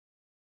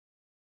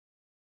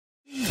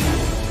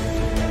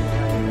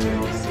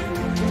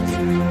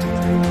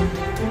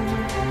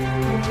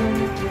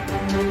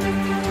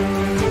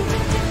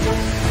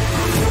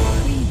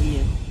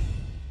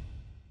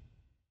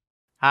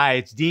Hi,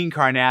 it's Dean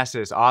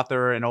Karnazes,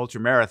 author and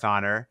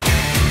ultramarathoner.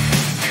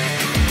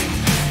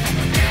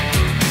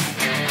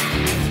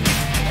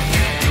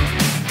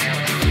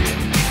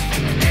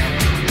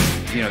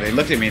 They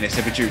looked at me and they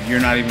said, but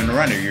you're not even a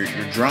runner, you're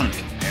drunk.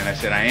 And I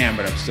said, I am,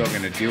 but I'm still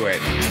going to do it.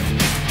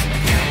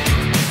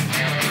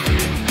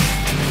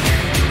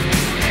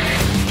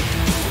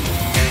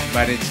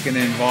 But it's going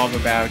to involve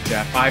about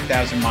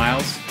 5,000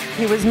 miles.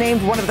 He was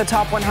named one of the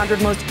top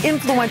 100 most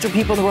influential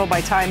people in the world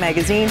by Time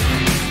magazine.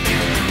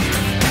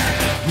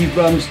 He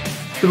runs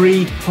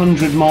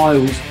 300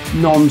 miles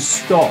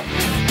non-stop.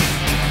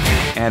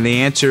 And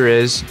the answer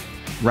is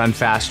run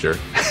faster.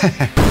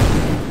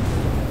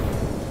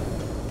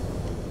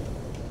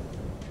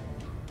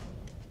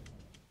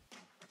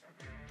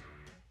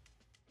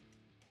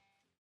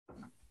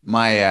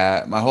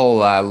 My whole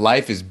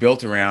life is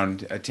built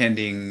around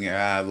attending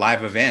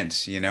live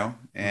events,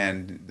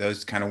 and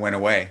those kind of went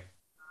away.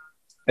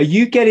 Are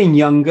you getting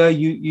younger?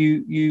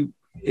 You.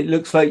 It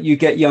looks like you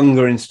get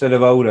younger instead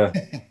of older.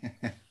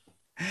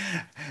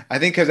 I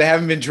think because I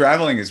haven't been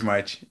traveling as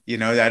much. I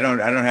don't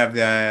have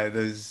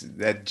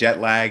that jet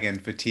lag and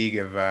fatigue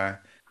of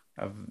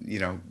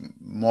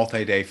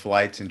multi-day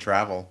flights and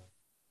travel.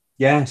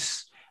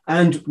 Yes,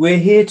 and we're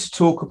here to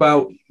talk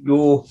about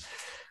your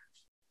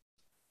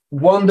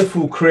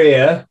wonderful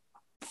career,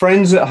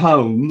 friends at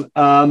home.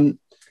 I'm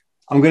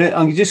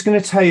just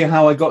gonna tell you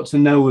how I got to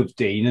know of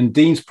Dean, and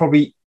Dean's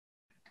probably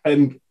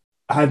I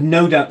have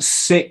no doubt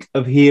sick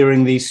of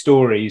hearing these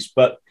stories,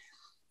 but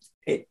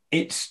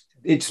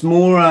it's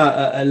more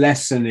a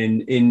lesson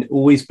in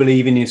always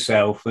believe in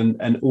yourself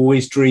and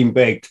always dream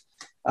big.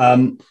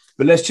 But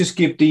let's just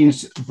give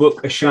Dean's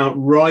book a shout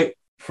right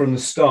from the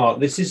start.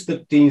 This is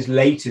Dean's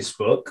latest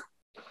book,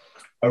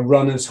 A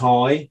Runner's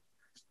High.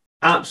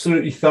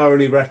 Absolutely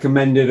thoroughly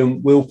recommended,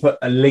 and we'll put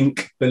a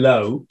link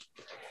below.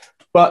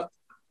 But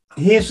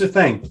here's the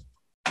thing.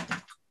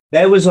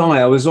 There was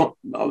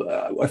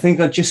I think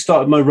I just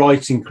started my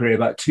writing career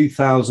about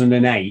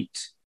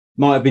 2008,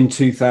 might have been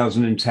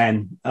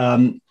 2010.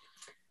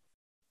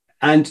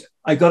 And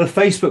I got a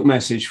Facebook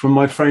message from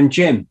my friend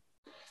Jim.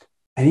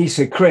 And he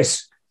said,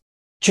 Chris,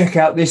 check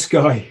out this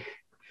guy.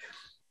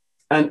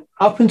 And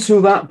up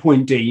until that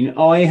point, Dean,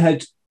 I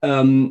had,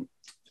 I'd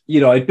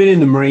been in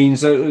the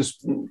Marines. So it was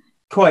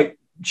quite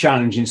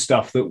challenging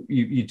stuff that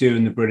you do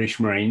in the British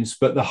Marines.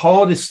 But the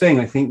hardest thing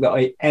I think that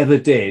I ever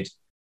did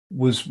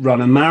was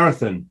run a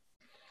marathon.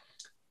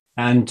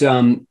 And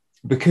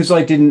because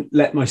I didn't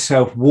let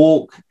myself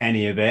walk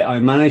any of it, I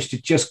managed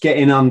to just get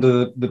in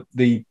under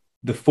the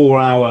 4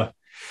 hour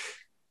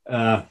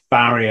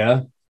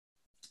barrier.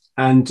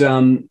 And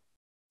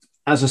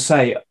as I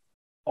say,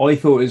 I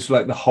thought it was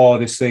like the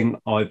hardest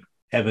thing I've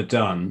ever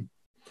done.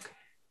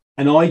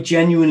 And I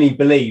genuinely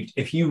believed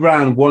if you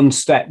ran one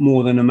step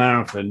more than a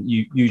marathon,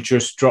 you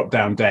just drop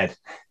down dead.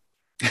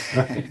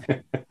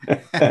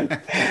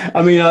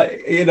 I mean,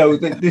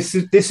 this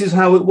is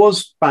how it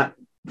was back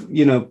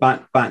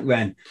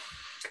then.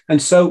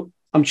 And so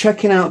I'm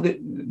checking out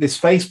this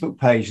Facebook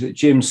page that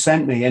Jim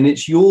sent me, and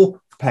it's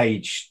your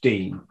page,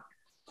 Dean.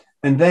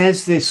 And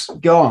there's this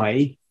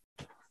guy.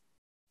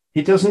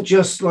 He doesn't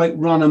just like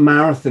run a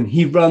marathon.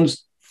 He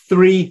runs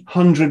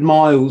 300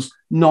 miles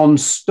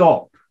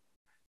non-stop.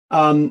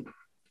 And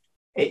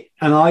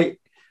I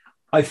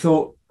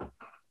thought,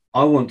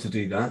 I want to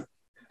do that.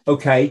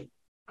 Okay.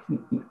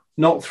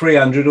 Not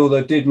 300, although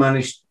I did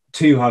manage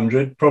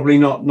 200, probably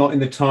not in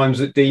the times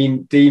that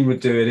Dean would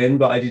do it in,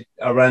 but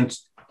I ran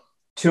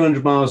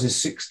 200 miles in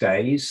 6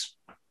 days,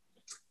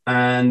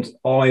 and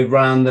I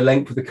ran the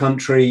length of the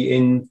country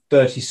in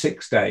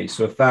 36 days,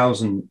 so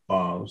 1,000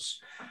 miles.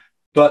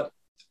 But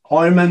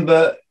I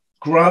remember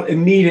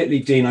immediately,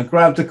 Dean, I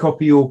grabbed a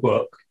copy of your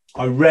book,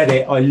 I read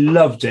it, I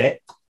loved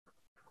it.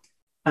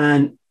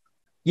 And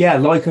yeah,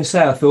 like I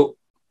say, I thought,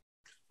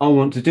 I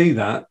want to do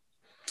that.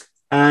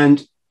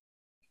 And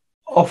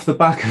off the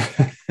back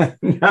of it,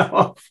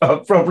 now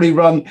I've probably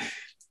run,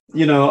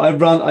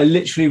 I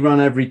literally run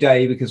every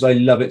day because I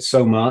love it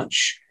so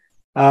much.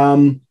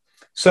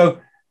 So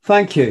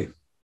thank you.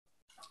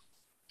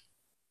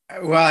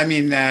 Well, I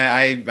mean,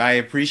 I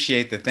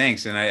appreciate the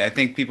thanks. And I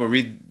think people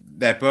read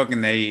that book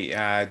and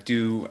they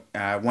do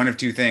one of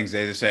two things.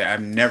 They either say,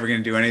 I'm never going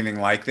to do anything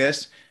like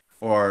this.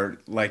 Or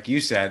like you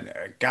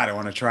said, God, I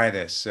want to try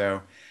this.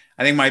 So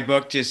I think my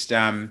book just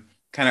kind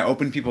of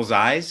opened people's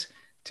eyes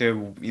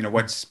to,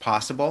 what's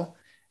possible.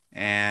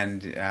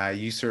 And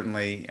you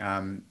certainly,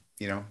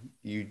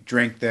 you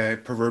drink the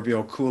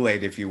proverbial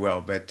Kool-Aid, if you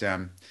will. But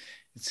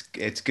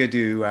it's good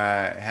to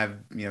have,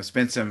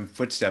 spend some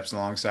footsteps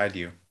alongside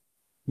you.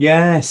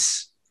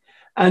 Yes.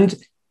 And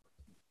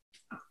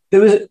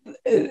there was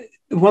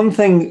one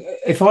thing,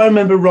 if I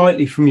remember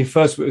rightly from your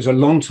first book, it was a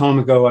long time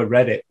ago I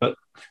read it, but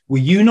were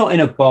you not in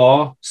a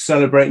bar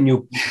celebrating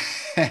your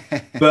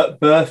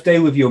birthday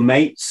with your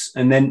mates,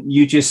 and then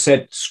you just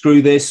said,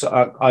 screw this,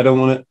 I don't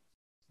want it,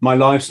 my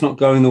life's not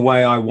going the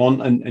way I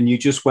want, and you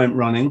just went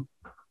running?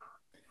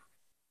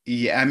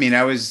 Yeah, I mean,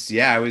 I was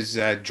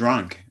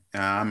drunk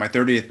on my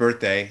 30th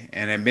birthday,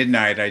 and at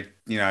midnight I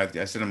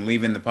I said, I'm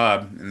leaving the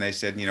pub. And they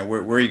said,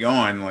 where are you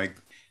going? Like,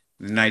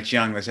 the night's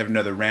young. Let's have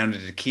another round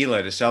of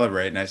tequila to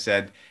celebrate. And I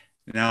said,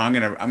 no, I'm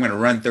gonna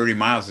run 30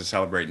 miles to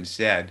celebrate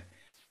instead.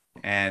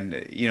 And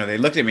they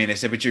looked at me and they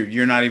said, but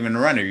you're not even a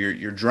runner.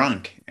 You're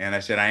drunk. And I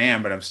said, I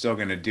am, but I'm still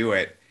gonna do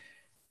it.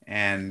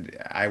 And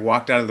I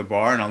walked out of the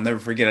bar, and I'll never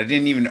forget. I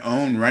didn't even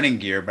own running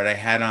gear, but I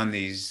had on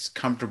these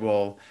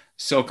comfortable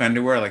silk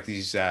underwear, like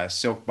these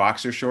silk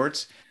boxer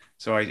shorts.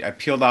 So I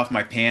peeled off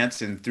my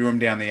pants and threw them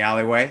down the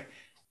alleyway,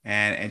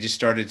 and just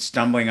started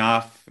stumbling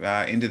off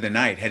into the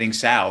night, heading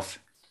south,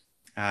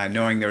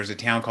 knowing there was a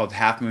town called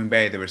Half Moon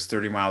Bay that was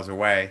 30 miles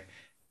away,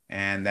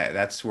 and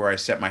that's where I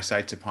set my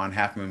sights upon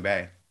Half Moon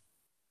Bay.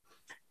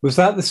 Was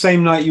that the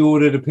same night you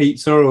ordered a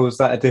pizza, or was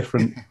that a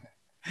different?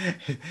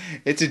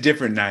 It's a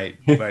different night,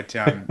 but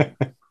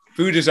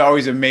food is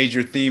always a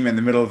major theme in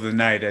the middle of the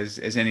night,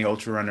 as any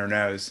ultra runner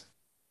knows.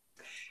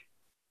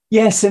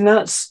 Yes, and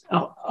that's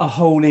a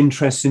whole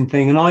interesting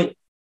thing. And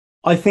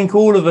I think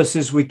all of us,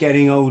 as we're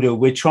getting older,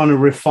 we're trying to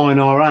refine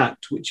our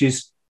act, which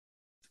is,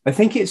 I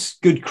think it's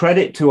good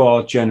credit to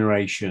our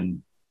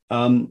generation.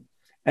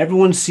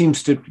 Everyone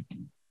seems to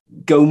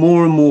go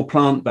more and more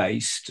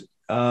plant-based.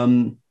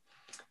 And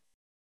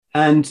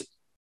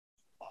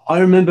I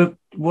remember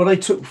what I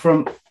took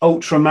from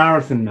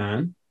ULTRAmarathon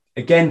Man,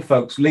 again,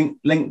 folks,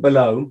 link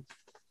below,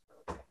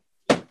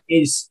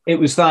 it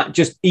was that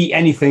just eat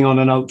anything on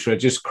an ultra,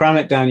 just cram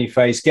it down your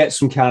face, get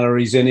some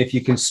calories in. If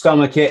you can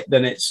stomach it,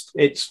 then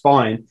it's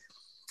fine.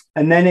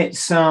 And then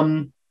it's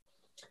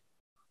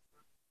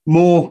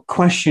more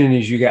questioning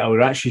as you get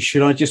older. Actually,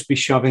 should I just be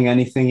shoving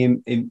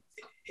anything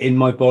in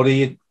my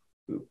body?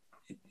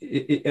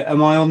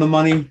 Am I on the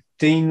money,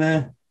 Dean,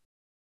 there?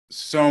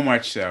 So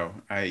much so.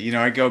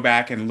 I go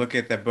back and look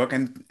at the book,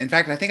 and in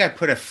fact, I think I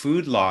put a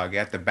food log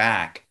at the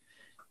back,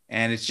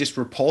 and it's just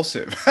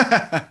repulsive.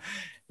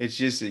 It's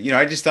just,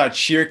 I just thought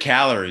sheer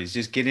calories,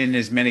 just get in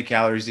as many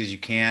calories as you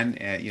can,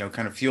 and,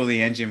 kind of fuel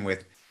the engine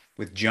with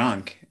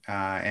junk.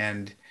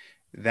 And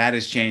that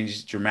has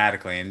changed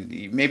dramatically.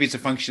 And maybe it's a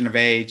function of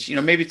age,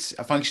 maybe it's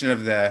a function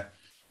of the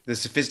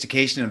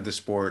sophistication of the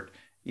sport.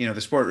 The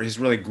sport has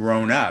really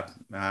grown up.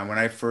 When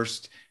I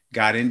first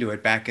got into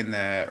it back in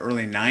the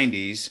early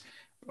 90s,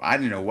 I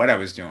didn't know what I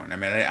was doing. I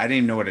mean, I didn't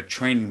even know what a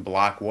training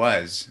block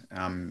was.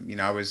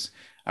 I was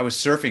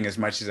surfing as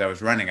much as I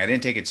was running. I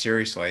didn't take it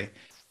seriously.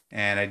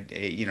 And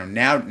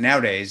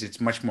nowadays it's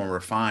much more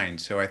refined.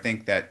 So I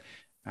think that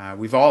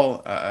we've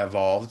all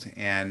evolved.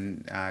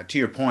 And to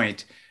your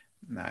point,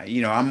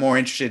 I'm more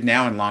interested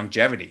now in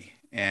longevity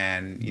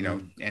and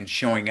and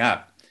showing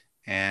up.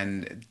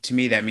 And to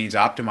me, that means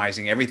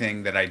optimizing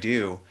everything that I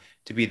do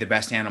to be the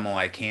best animal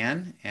I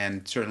can.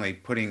 And certainly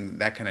putting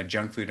that kind of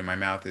junk food in my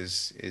mouth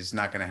is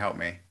not going to help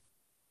me.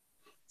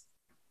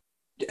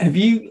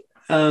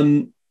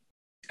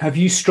 Have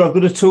you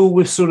struggled at all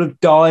with sort of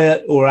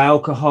diet or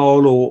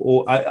alcohol,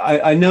 or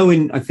I know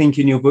I think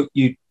in your book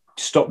you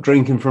stopped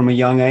drinking from a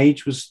young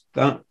age. Was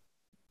that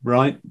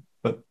right?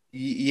 But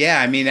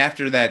yeah, I mean,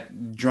 after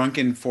that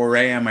drunken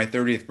foray on my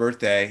 30th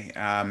birthday,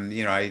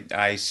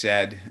 I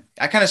said,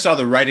 I kind of saw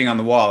the writing on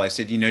the wall. I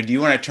said, do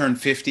you want to turn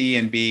 50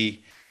 and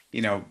be,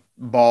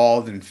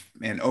 bald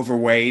and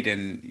overweight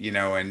and,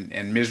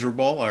 and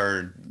miserable,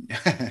 or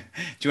do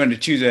you want to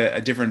choose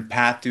a different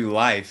path through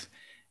life?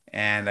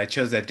 And I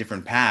chose that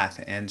different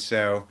path. And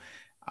so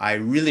I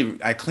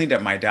cleaned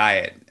up my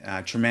diet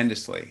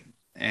tremendously.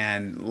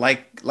 And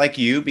like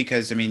you,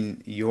 because I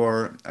mean,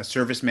 you're a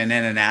serviceman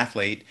and an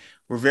athlete,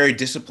 we're very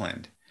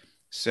disciplined.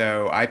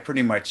 So I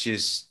pretty much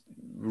just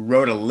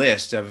wrote a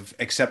list of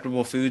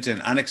acceptable foods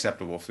and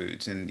unacceptable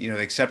foods. And, the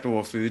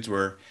acceptable foods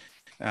were,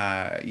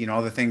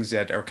 all the things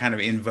that are kind of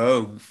in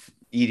vogue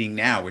eating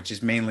now, which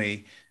is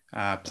mainly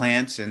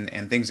plants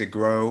and things that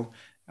grow,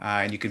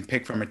 and you can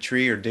pick from a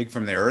tree or dig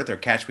from the earth or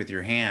catch with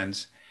your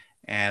hands.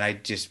 And I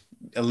just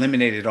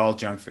eliminated all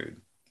junk food.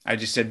 I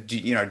just said,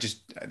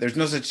 there's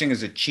no such thing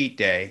as a cheat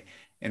day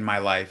in my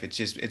life.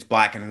 It's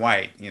black and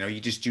white. You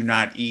just do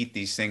not eat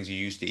these things you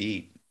used to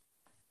eat.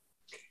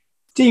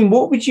 Dean,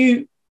 what would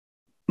you?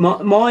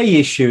 My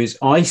issue is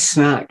I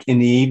snack in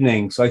the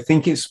evenings. I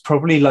think it's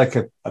probably like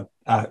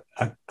a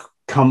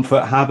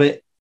comfort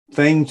habit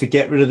thing to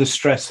get rid of the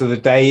stress of the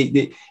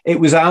day. It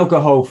was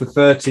alcohol for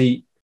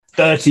 30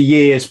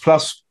 years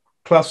plus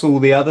all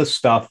the other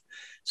stuff.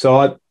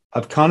 So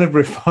I've kind of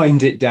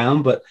refined it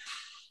down. But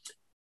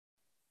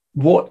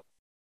what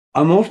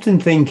I'm often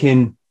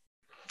thinking,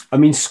 I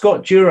mean,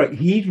 Scott Jurek,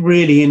 he's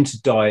really into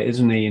diet,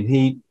 isn't he?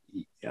 And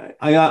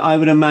I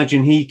would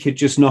imagine he could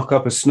just knock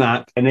up a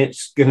snack and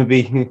it's going to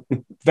be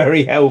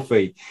very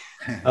healthy.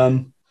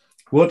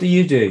 What do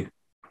you do?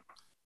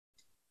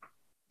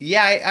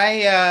 Yeah,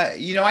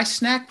 I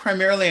snack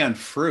primarily on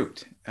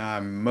fruit.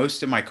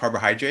 Most of my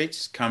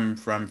carbohydrates come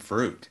from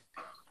fruit.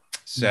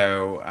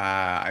 So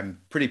I'm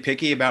pretty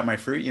picky about my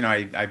fruit.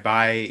 I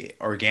buy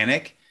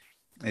organic.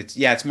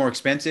 It's more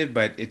expensive,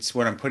 but it's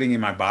what I'm putting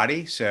in my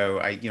body. So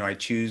I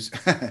choose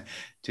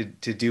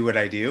to do what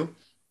I do.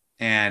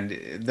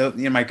 And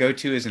my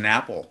go-to is an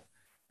apple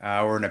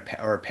or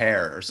a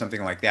pear or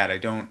something like that. I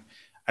don't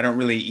I don't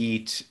really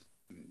eat,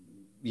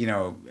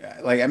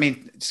 like, I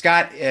mean,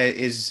 Scott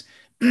is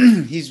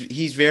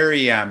he's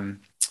very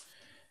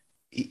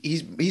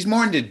he's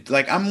more into,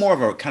 like, I'm more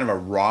of a kind of a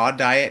raw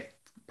diet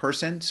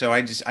person, so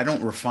I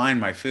don't refine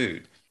my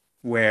food.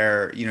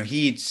 Where,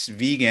 he eats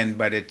vegan,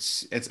 but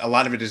it's a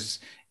lot of it is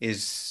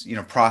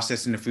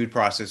processed in a food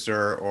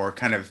processor or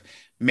kind of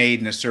made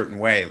in a certain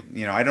way.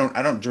 I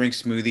don't drink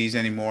smoothies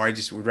anymore. I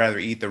just would rather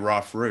eat the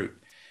raw fruit.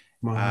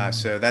 Wow.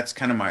 So that's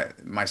kind of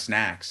my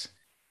snacks.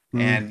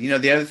 Mm. And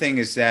the other thing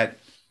is that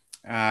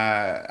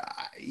uh,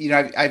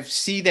 I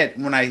see that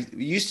when I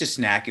used to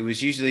snack, it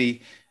was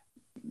usually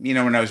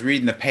when I was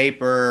reading the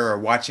paper or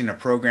watching a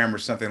program or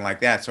something like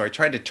that. So I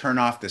tried to turn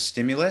off the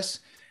stimulus,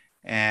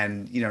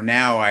 and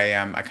now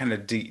I kind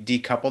of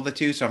decouple the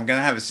two. So I'm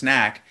gonna have a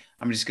snack.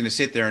 I'm just gonna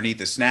sit there and eat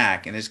the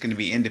snack, and it's gonna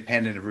be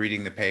independent of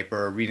reading the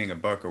paper or reading a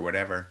book or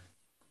whatever.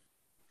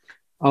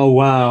 Oh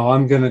wow,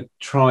 I'm gonna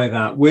try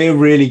that. We're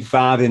really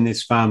bad in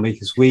this family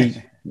because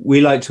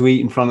we like to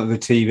eat in front of the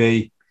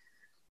TV.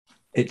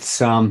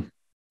 It's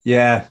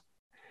yeah,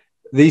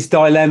 these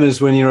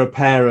dilemmas when you're a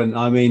parent.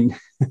 I mean,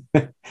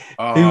 who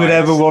Oh, would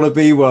ever want to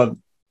be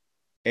one?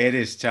 it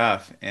is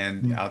tough,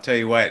 and Mm. I'll tell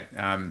you what.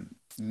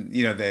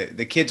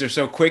 The kids are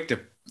so quick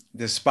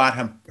to spot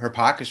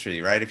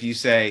hypocrisy, right? If you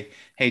say,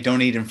 "Hey,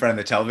 don't eat in front of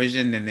the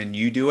television," and then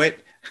you do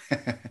it,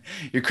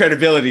 your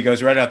credibility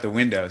goes right out the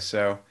window.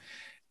 So.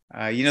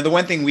 The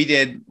one thing we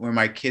did when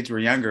my kids were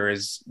younger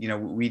is,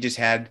 we just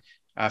had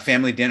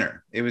family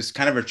dinner. It was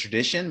kind of a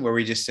tradition where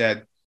we just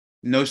said,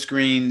 no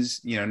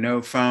screens,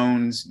 no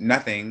phones,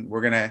 nothing.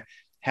 We're going to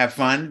have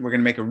fun. We're going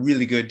to make a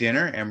really good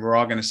dinner, and we're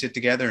all going to sit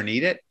together and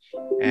eat it.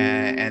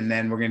 And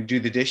then we're going to do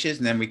the dishes,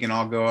 and then we can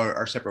all go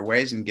our separate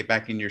ways and get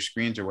back in your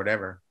screens or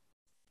whatever.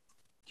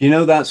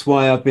 That's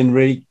why I've been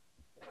really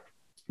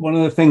one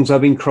of the things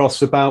I've been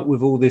cross about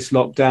with all this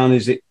lockdown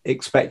is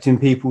expecting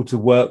people to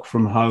work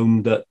from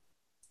home that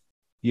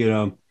you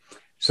know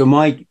so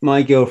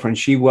my girlfriend,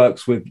 she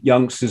works with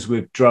youngsters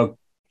with drug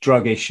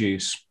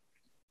issues,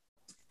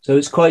 so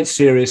it's quite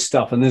serious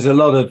stuff, and there's a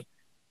lot of,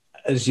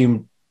 as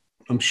you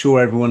I'm sure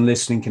everyone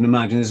listening can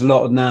imagine, there's a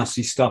lot of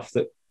nasty stuff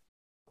that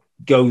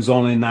goes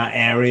on in that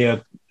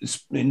area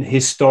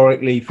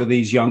historically for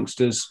these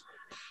youngsters.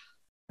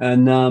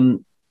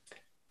 And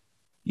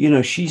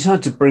she's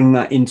had to bring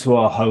that into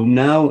our home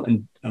now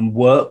and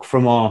work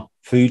from our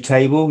food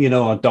table,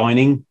 our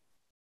dining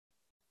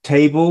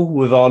table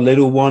with our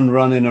little one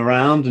running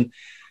around. And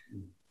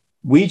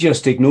we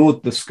just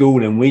ignored the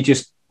schooling.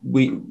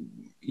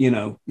 You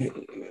know,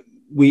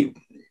 we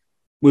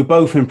we're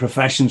both in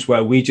professions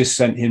where we just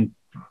sent him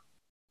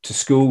to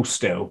school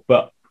still.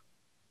 But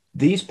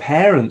these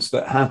parents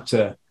that have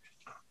to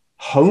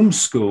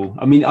homeschool,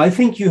 I mean, I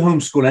think you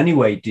homeschool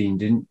anyway, Dean,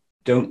 didn't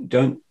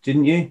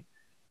you?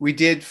 We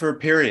did for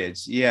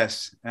periods,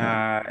 yes,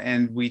 Yeah.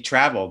 and we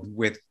traveled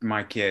with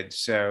my kids.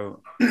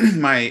 So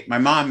my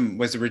mom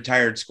was a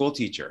retired school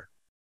teacher,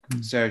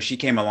 so she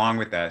came along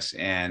with us,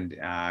 and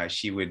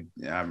she would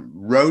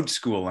road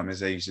school them, as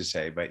they used to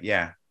say. But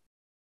yeah.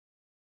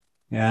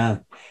 Yeah.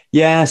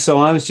 Yeah. So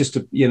I was just,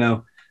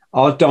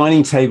 our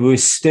dining table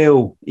is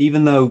still,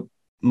 even though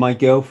my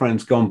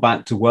girlfriend's gone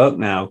back to work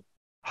now,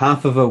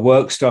 half of her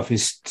work stuff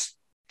is,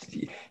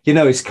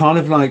 it's kind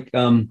of like,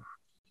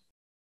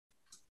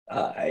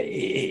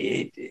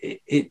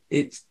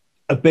 it's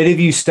a bit of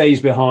you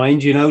stays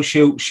behind.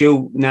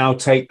 She'll now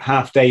take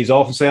half days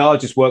off and say, "Oh, I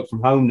just work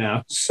from home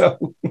now."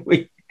 So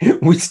we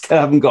still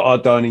haven't got our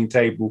dining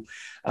table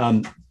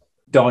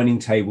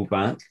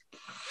back.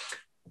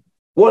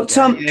 What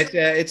Yeah, I mean,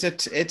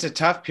 it's a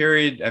tough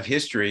period of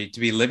history to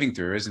be living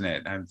through, isn't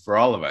it? For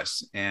all of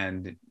us.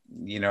 And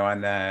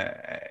on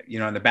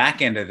the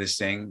back end of this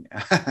thing,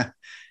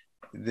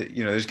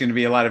 there's going to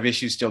be a lot of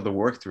issues still to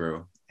work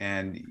through.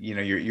 And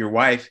your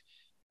wife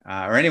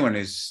or anyone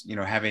who's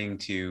having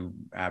to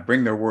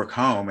bring their work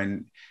home.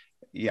 And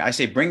yeah, I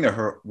say bring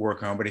their work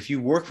home, but if you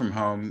work from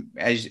home,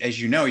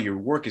 as your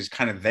work is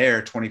kind of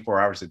there 24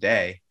 hours a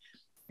day,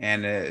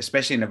 and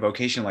especially in a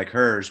vocation like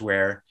hers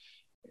where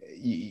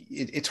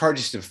it's hard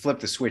just to flip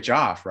the switch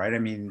off, right? I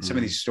mean, some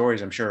of these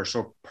stories I'm sure are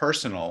so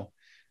personal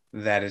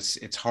that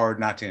it's hard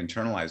not to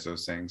internalize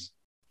those things.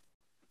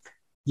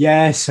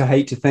 Yes, I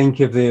hate to think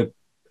of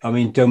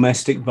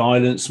domestic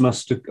violence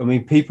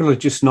people are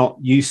just not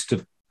used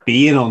to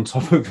being on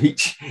top of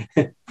each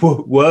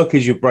work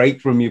as your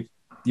break from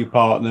your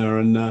partner.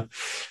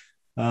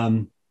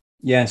 And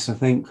yes, I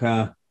think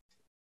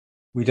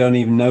we don't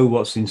even know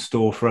what's in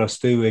store for us,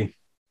 do we?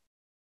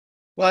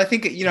 Well, I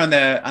think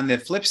on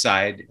the flip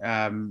side,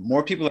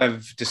 more people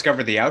have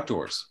discovered the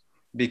outdoors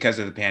because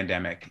of the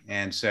pandemic,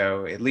 and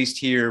so at least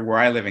here where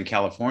I live in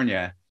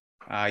California,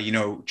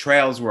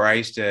 trails where I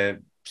used to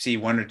see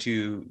one or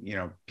two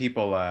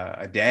people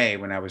a day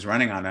when I was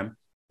running on them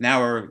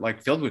now are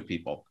like filled with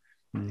people,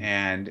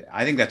 and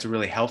I think that's a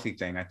really healthy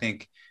thing. I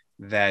think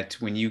that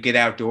when you get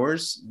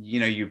outdoors,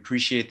 you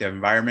appreciate the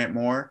environment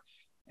more,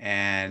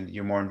 and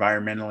you're more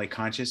environmentally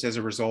conscious as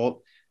a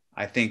result.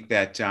 I think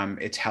that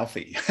it's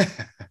healthy.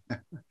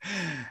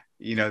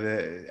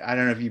 I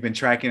don't know if you've been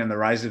tracking on the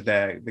rise of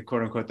the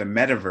quote unquote the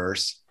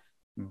metaverse,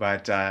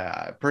 but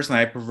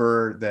personally, I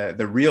prefer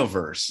the real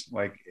verse.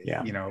 Like,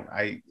 Yeah.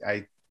 I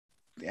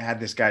had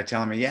this guy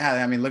telling me, yeah,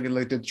 I mean, look,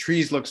 the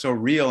trees look so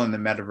real in the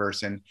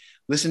metaverse, and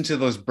listen to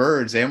those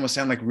birds. They almost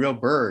sound like real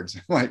birds.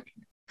 I'm like,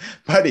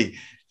 buddy,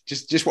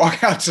 just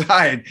walk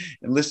outside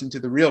and listen to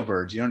the real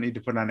birds. You don't need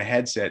to put on a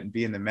headset and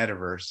be in the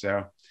metaverse.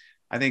 So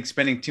I think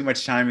spending too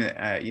much time,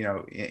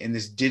 in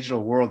this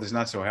digital world is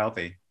not so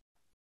healthy.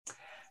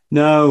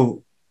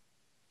 No,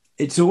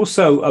 it's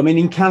also, I mean,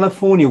 in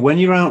California, when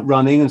you're out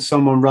running and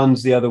someone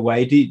runs the other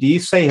way, do you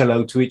say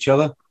hello to each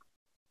other?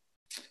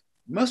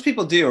 Most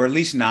people do, or at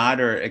least nod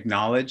or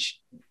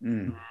acknowledge.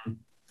 Mm.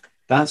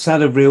 That's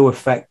had a real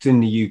effect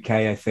in the UK,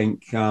 I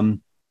think. I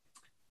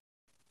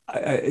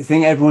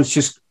think everyone's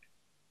just,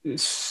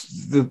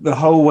 the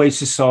whole way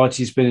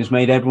society's been has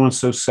made everyone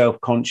so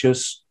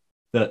self-conscious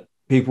that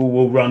people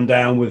will run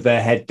down with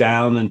their head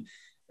down, and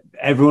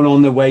everyone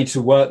on their way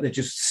to work, they're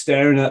just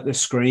staring at the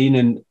screen,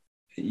 and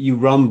you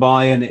run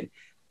by, and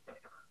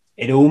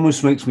it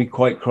almost makes me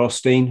quite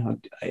cross,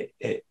 Dean.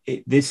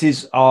 This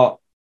is our,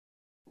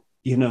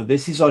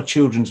 this is our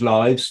children's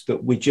lives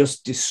that we're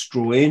just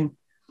destroying.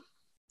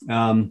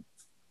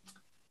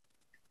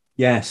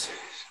 Yes.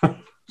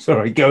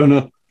 Sorry, going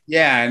on.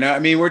 Yeah, I know. I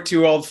mean, we're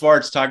two old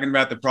farts talking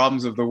about the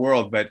problems of the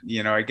world, but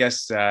I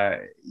guess as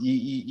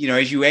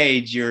you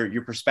age,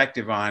 your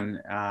perspective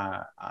on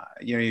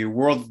your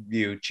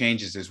worldview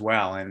changes as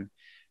well. And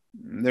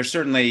there's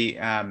certainly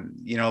a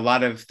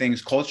lot of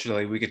things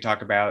culturally we could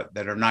talk about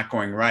that are not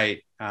going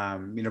right,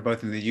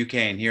 both in the UK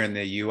and here in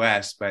the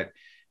US. But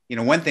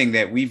one thing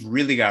that we've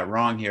really got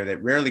wrong here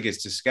that rarely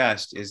gets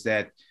discussed is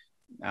that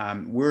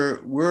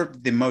we're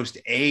the most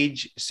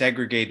age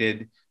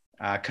segregated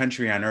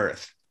country on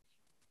earth.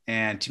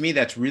 And to me,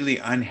 that's really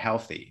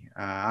unhealthy.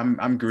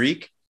 I'm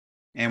Greek.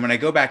 And when I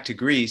go back to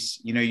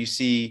Greece, you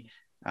see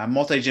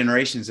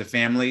multi-generations of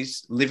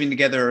families living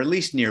together, or at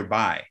least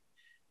nearby.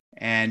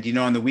 And,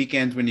 on the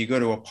weekends when you go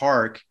to a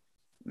park,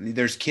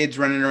 there's kids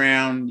running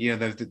around,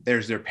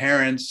 there's their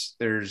parents,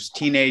 there's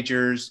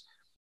teenagers,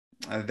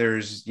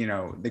 there's,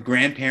 the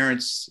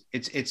grandparents.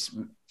 It's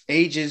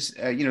ages,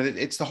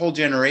 it's the whole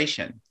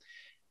generation.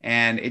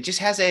 And it just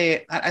has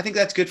I think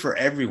that's good for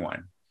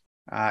everyone.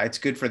 It's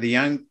good for the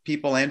young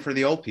people and for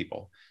the old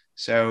people.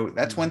 So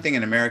that's one thing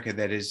in America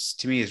that is,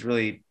 to me, is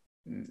really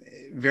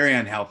very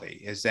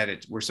unhealthy, is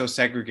that we're so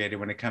segregated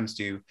when it comes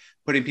to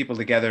putting people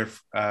together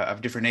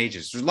of different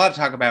ages. There's a lot of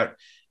talk about,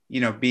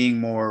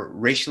 being more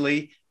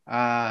racially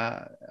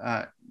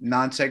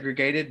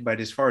non-segregated,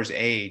 but as far as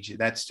age,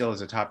 that still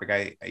is a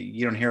topic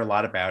you don't hear a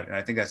lot about. And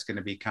I think that's going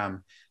to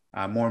become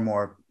more and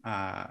more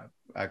a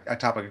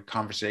topic of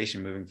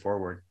conversation moving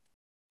forward.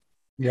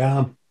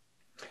 Yeah.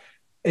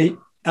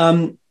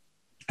 Have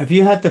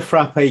you had the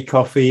frappe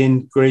coffee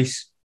in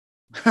Greece?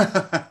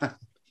 I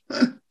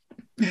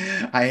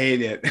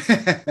hate it.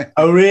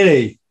 Oh,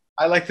 really?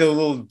 I like the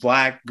little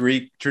black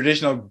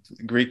traditional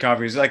Greek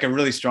coffee. It's like a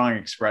really strong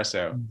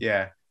espresso.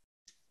 Yeah.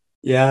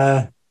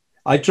 Yeah.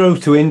 I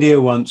drove to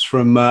India once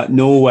from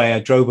Norway.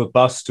 I drove a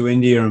bus to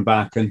India and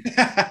back. And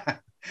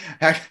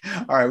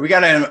all right, we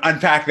got to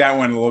unpack that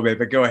one a little bit,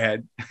 but go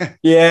ahead.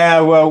 Yeah,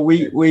 well,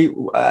 we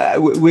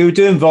were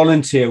doing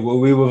volunteer. Well,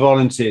 we were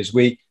volunteers.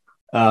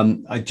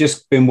 I'd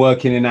just been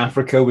working in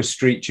Africa with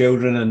street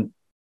children, and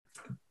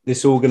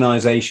this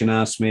organization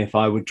asked me if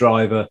I would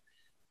drive a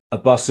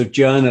bus of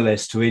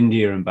journalists to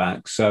India and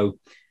back so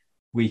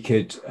we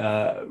could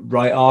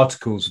write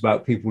articles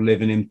about people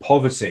living in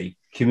poverty,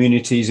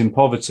 communities in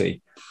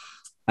poverty.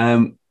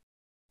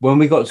 When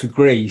we got to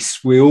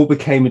Greece, we all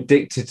became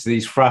addicted to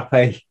these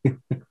frappe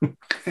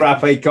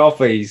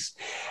coffees.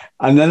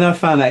 And then I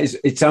found out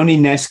it's only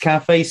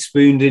Nescafe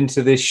spooned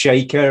into this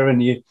shaker,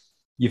 and you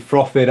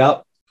froth it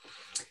up.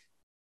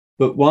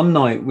 But one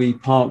night we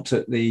parked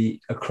at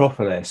the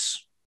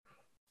Acropolis,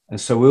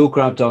 and so we all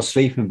grabbed our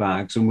sleeping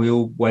bags and we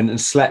all went and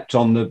slept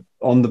on the.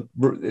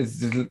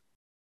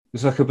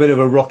 It's like a bit of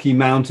a Rocky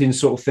Mountain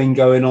sort of thing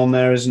going on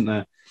there, isn't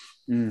there?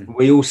 Mm.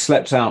 We all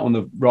slept out on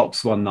the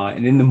rocks one night,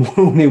 and in the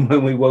morning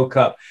when we woke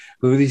up,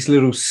 there were these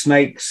little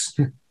snakes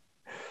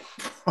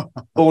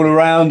all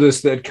around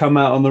us that had come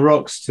out on the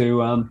rocks to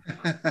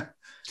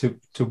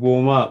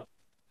warm up.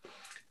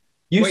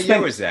 What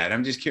year was that?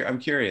 I'm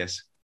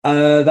curious.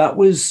 That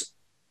was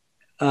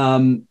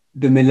the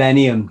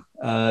millennium.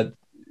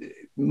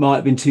 Might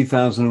have been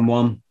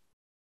 2001.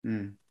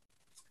 Mm.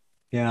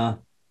 Yeah.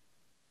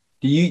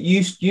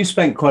 You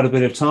spent quite a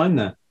bit of time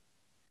there.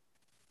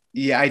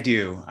 Yeah, I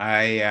do.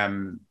 I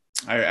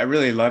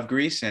really love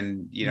Greece,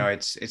 and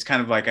it's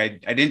kind of like I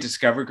didn't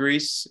discover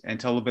Greece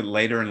until a little bit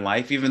later in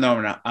life, even though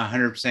I'm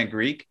 100%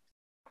 Greek.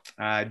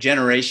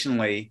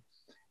 Generationally,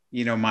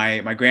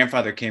 my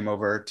grandfather came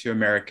over to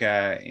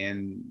America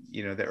in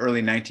the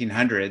early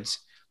 1900s,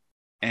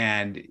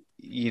 and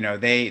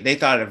they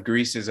thought of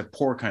Greece as a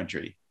poor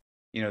country.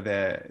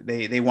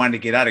 They wanted to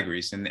get out of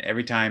Greece, and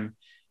every time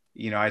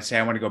I'd say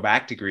I want to go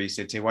back to Greece,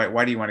 they'd say,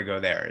 why do you want to go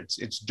there?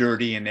 It's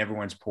dirty and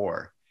everyone's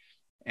poor.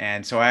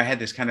 And so I had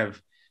this kind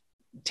of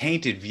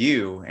tainted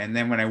view. And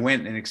then when I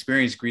went and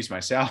experienced Greece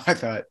myself, I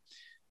thought,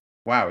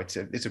 wow, it's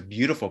a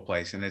beautiful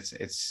place, and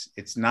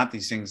it's not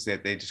these things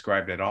that they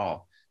described at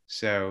all.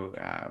 So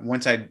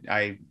once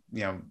I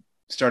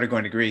started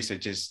going to Greece, it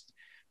just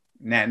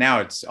now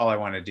it's all I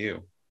want to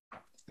do.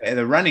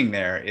 The running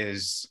there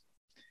is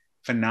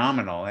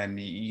phenomenal, and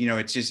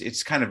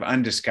it's kind of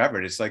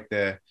undiscovered. It's like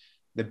the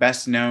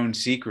best known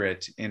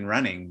secret in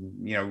running.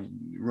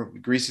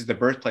 Greece is the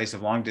birthplace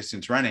of long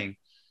distance running,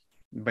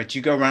 but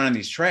you go run on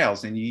these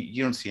trails and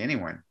you don't see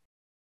anyone.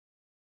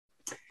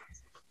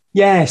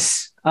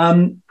 Yes.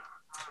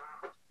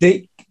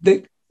 The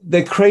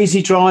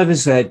crazy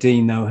drivers there,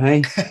 Dean, though,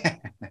 hey?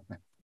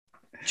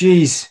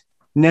 Geez,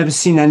 never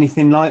seen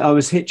anything like. I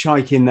was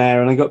hitchhiking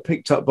there and I got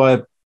picked up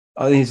by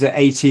I think he's an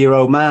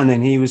 80-year-old man,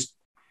 and he was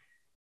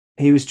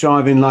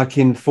driving like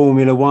in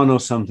Formula One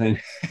or something.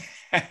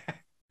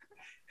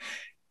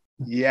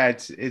 Yeah,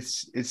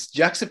 it's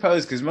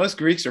juxtaposed because most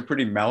Greeks are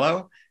pretty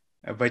mellow,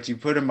 but you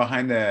put them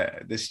behind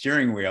the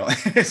steering wheel,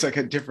 it's like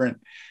a different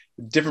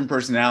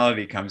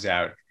personality comes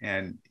out.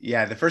 And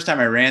yeah, the first time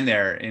I ran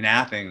there in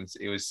Athens,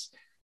 it was,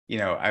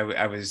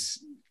 I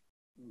was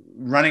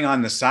running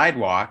on the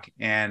sidewalk,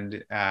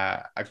 and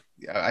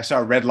I saw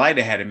a red light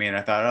ahead of me, and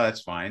I thought, oh,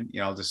 that's fine,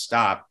 I'll just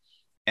stop.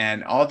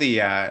 And all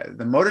the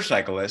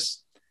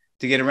motorcyclists,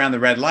 to get around the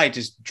red light,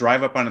 just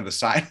drive up onto the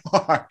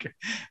sidewalk.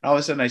 All of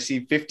a sudden I see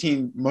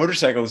 15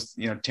 motorcycles,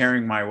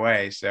 tearing my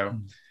way. So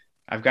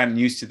I've gotten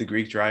used to the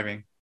Greek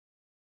driving.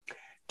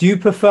 Do you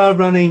prefer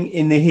running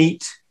in the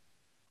heat?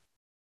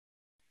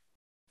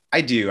 I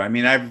do. I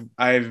mean,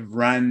 I've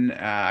run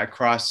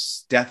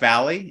across Death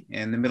Valley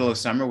in the middle of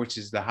summer, which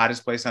is the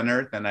hottest place on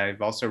earth. And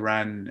I've also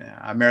run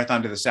a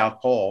marathon to the South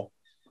Pole,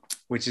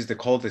 which is the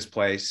coldest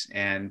place.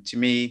 And to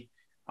me,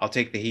 I'll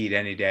take the heat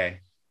any day.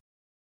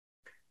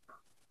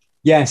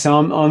 Yes,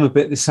 I'm a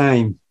bit the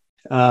same.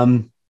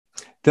 So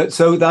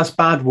that's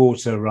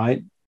Badwater,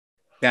 right?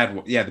 The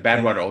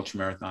Badwater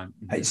Ultramarathon.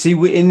 Mm-hmm. See,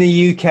 in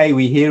the UK,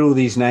 we hear all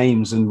these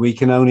names, and we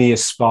can only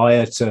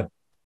aspire to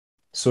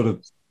sort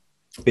of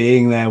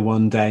being there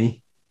one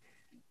day.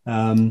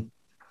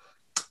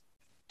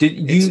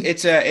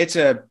 It's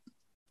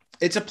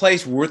a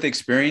place worth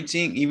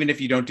experiencing, even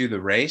if you don't do the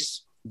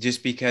race,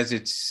 just because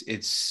it's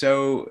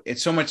so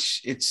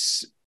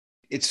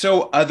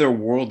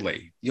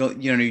otherworldly.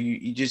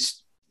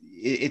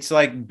 It's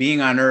like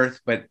being on Earth,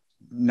 but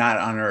not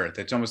on Earth.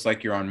 It's almost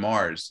like you're on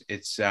Mars.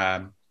 It's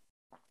the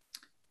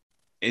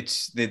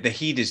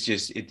heat is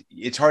just,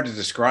 it's hard to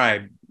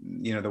describe,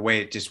 the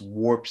way it just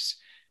warps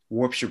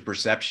your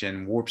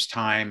perception, warps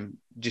time,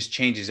 just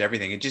changes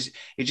everything. It just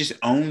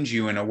owns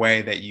you in a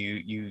way that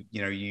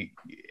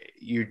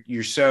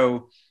you're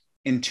so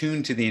in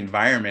tune to the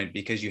environment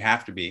because you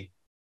have to be.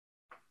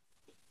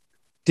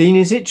 Dean,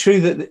 is it true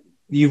that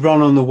you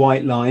run on the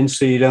white line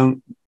so you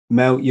don't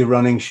melt your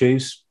running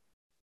shoes?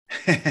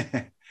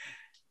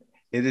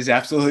 It is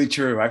absolutely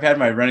true. I've had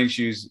my running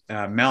shoes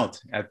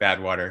melt at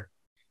Badwater,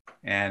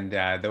 and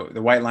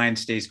the white line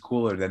stays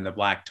cooler than the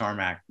black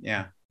tarmac.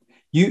 Yeah.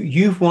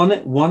 You've won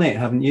it,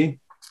 haven't you?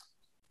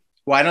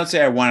 Well, I don't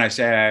say I won. I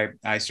say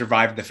I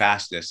survived the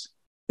fastest.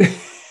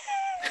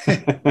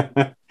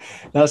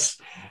 That's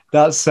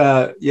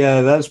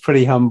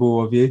pretty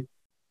humble of you.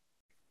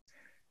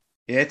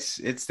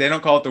 It's they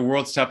don't call it the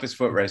world's toughest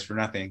foot race for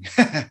nothing.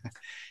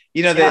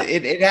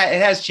 It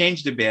has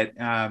changed a bit.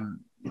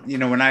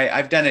 When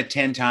I've done it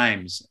 10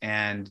 times,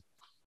 and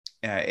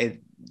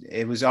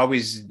it was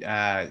always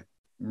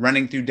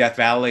running through Death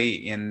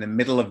Valley in the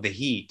middle of the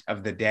heat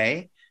of the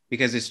day,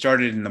 because it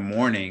started in the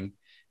morning.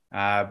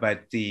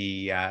 But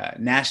the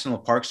National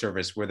Park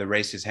Service, where the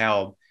race is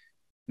held,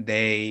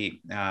 they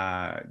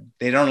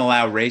don't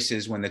allow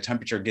races when the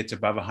temperature gets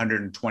above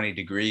 120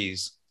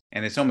 degrees.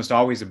 And it's almost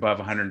always above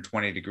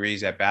 120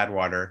 degrees at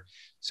Badwater.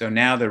 So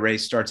now the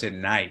race starts at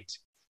night.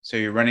 So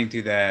you're running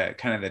through the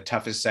kind of the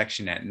toughest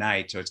section at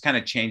night. So it's kind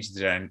of changed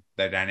the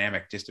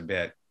dynamic just a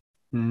bit.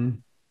 Mm.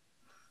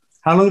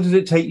 How long did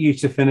it take you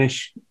to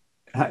finish?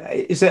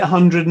 Is it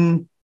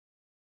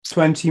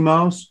 120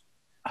 miles?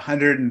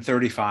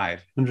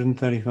 135.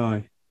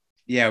 135.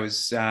 Yeah, it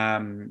was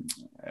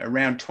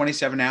around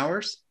 27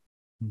 hours.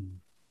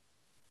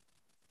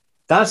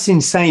 That's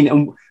insane.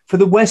 And for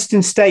the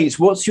Western States,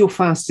 what's your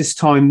fastest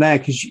time there?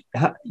 Because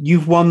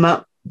you've won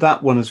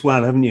that one as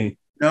well, haven't you?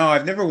 No,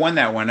 I've never won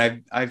that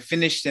one. I've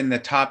finished in the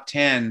top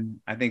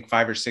 10, I think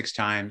 5 or 6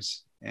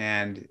 times.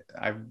 And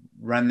I've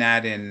run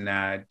that in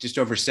just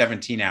over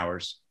 17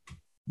 hours.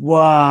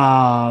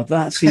 Wow,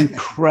 that's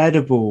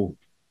incredible.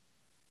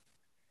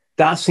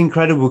 That's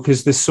incredible,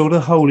 because the sort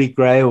of holy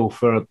grail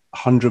for a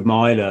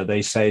 100-miler,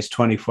 they say, is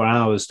 24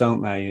 hours,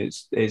 don't they?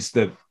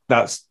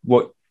 That's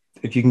what,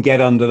 if you can get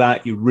under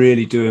that, you're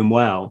really doing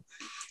well.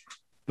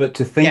 But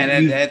to think,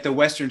 at the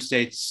Western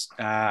States,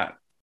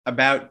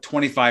 about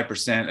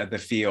 25% of the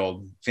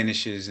field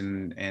finishes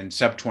in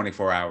sub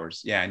 24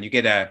 hours. Yeah, and you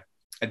get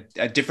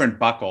a different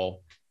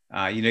buckle.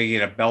 You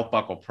get a belt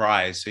buckle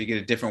prize, so you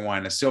get a different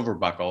one, a silver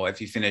buckle,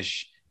 if you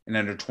finish in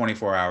under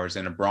 24 hours,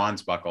 and a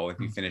bronze buckle if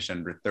you finish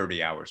under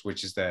 30 hours,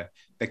 which is the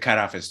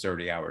cutoff is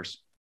 30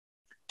 hours.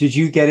 Did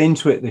you get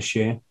into it this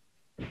year?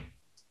 Did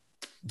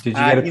you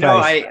get a You know,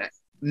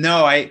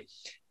 place?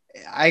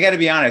 I got to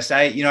be honest.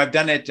 I've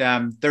done it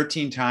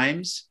 13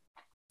 times,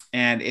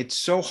 and it's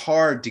so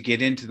hard to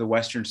get into the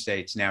Western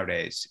states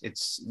nowadays.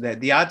 It's that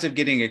the odds of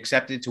getting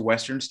accepted to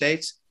Western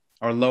states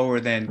are lower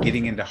than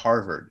getting into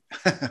Harvard.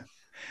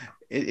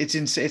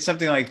 It's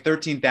something like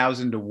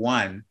 13,000 to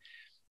 1.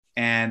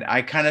 And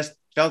I kind of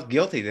felt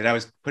guilty that I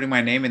was putting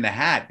my name in the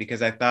hat,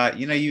 because I thought,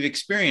 you've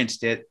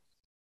experienced it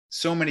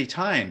so many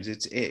times.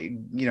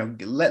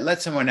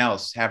 Let someone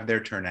else have their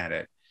turn at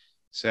it.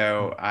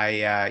 So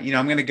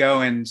I'm going to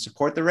go and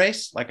support the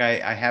race like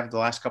I have the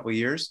last couple of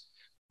years,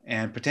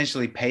 and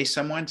potentially pay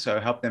someone so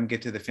help them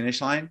get to the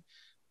finish line.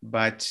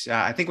 But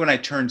I think when I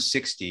turn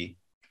 60,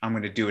 I'm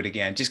going to do it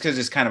again, just because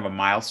it's kind of a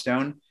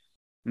milestone.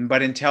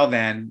 But until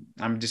then,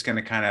 I'm just going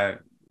to kind of,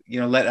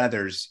 let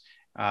others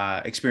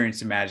experience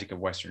the magic of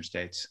Western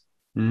states.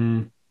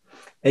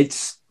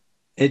 It's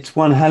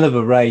one hell of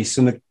a race.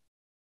 And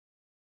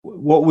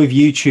what with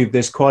YouTube,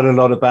 there's quite a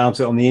lot about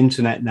it on the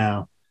internet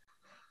now.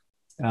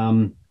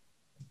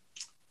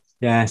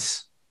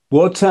 Yes.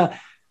 What,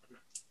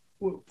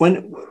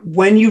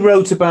 when you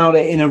wrote about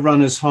it in A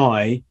Runner's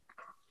High,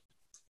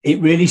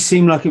 it really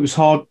seemed like it was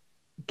hard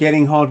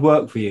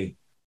work for you.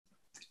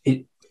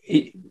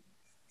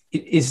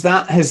 Has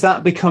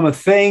that become a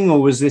thing,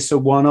 or was this a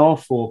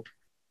one-off? Or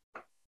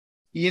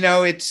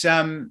it's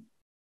the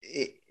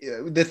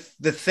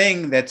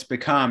thing that's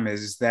become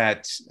is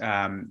that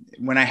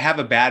when I have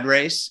a bad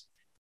race,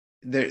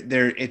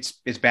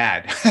 it's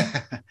bad.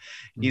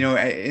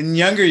 In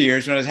younger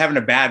years, when I was having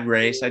a bad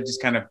race, I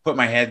just kind of put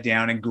my head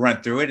down and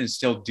grunt through it and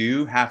still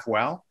do half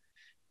well.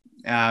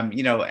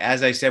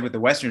 As I said with the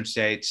Western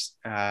states,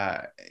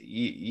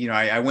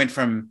 I went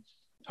from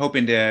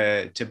hoping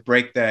to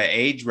break the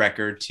age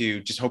record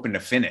to just hoping to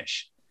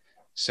finish.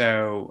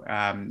 So,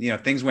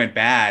 things went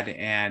bad,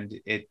 and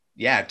it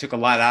took a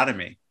lot out of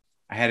me.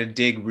 I had to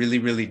dig really,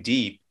 really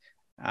deep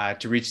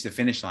to reach the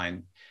finish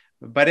line.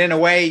 But in a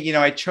way,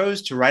 I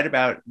chose to write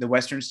about the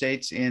Western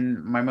states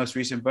in my most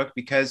recent book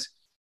because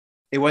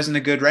it wasn't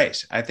a good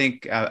race. I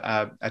think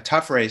a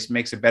tough race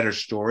makes a better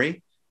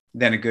story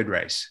than a good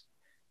race.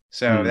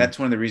 So that's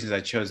one of the reasons I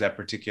chose that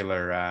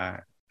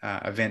particular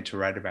event to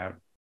write about.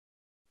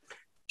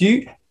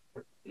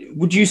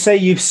 Would you say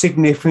you've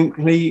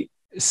significantly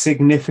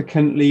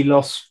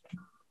lost,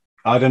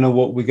 I don't know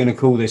what we're going to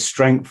call this,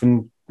 strength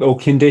or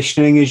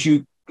conditioning as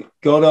you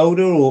got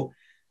older? Or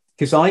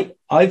because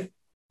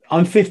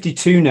I'm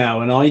 52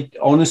 now, and I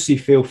honestly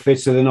feel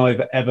fitter than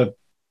I've ever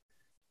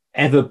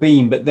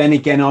been. But then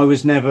again, I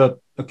was never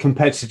a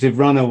competitive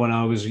runner when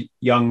I was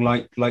young,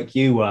 like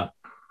you were.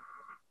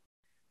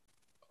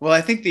 Well,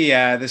 I think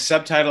the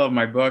subtitle of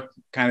my book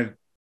kind of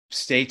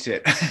states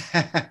it,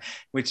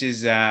 which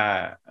is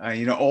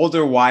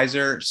older,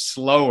 wiser,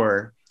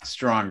 slower,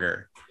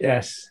 stronger.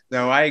 Yes.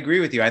 So I agree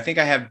with you. I think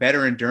I have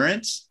better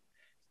endurance,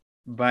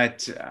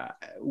 but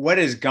what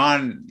has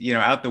gone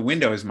out the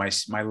window is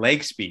my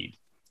leg speed.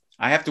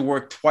 I have to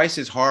work twice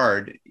as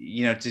hard,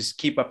 to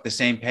keep up the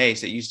same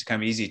pace that used to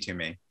come easy to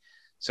me.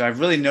 So I've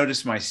really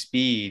noticed my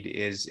speed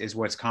is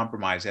what's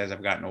compromised as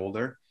I've gotten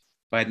older,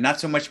 but not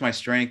so much my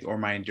strength or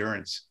my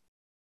endurance.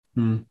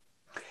 Do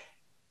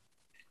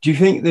you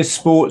think the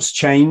sport's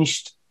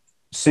changed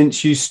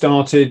since you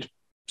started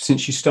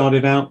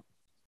out?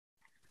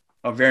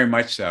 Oh, very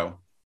much so.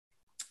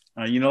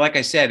 Like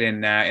I said,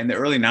 in the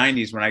early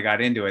 90s, when I got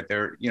into it,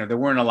 there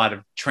weren't a lot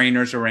of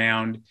trainers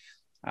around.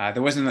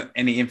 There wasn't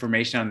any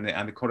information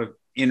on the quote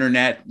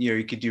internet.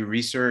 You could do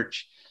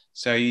research.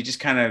 So you just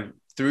kind of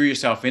threw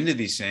yourself into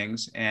these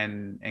things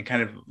and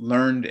kind of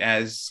learned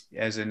as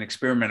an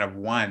experiment of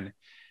one.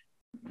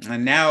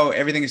 And now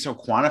everything is so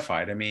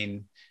quantified. I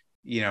mean,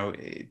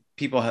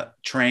 people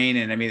train,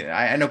 and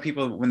I know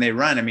people when they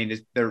run,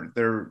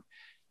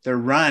 their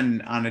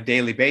run on a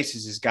daily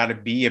basis has got to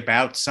be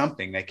about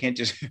something. They can't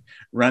just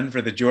run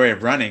for the joy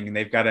of running, and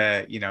they've got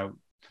to,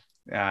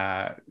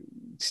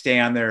 stay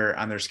on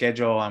their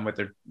schedule, on what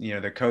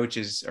their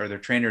coaches or their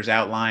trainers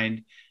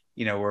outlined.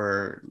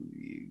 We're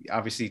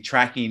obviously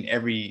tracking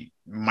every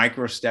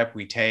micro step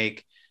we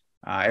take,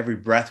 every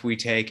breath we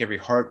take, every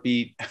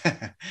heartbeat,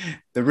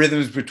 the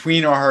rhythms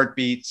between our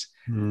heartbeats.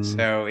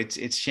 So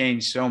it's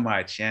changed so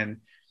much. And,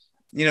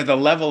 the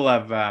level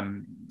of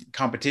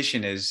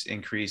competition is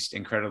increased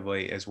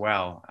incredibly as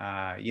well.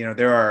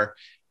 There are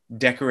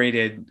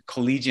decorated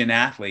collegiate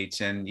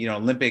athletes and,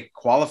 Olympic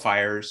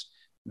qualifiers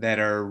that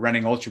are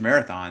running ultra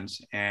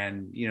marathons,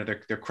 and,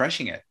 they're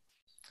crushing it.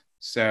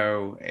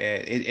 So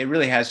it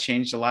really has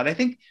changed a lot. I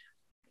think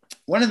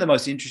one of the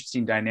most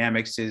interesting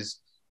dynamics is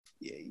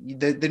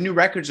the new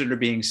records that are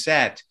being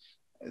set.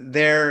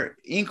 They're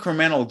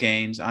incremental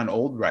gains on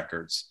old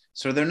records.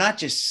 So they're not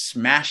just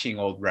smashing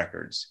old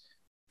records.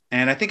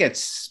 And I think it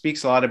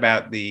speaks a lot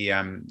about the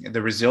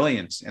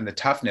resilience and the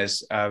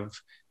toughness of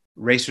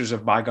racers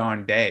of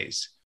bygone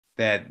days,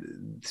 that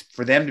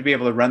for them to be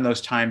able to run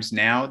those times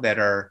now that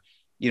are,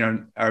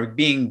 are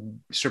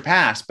being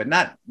surpassed, but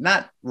not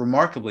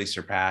remarkably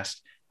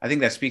surpassed. I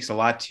think that speaks a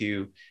lot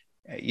to,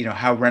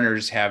 how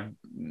runners have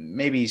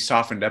maybe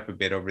softened up a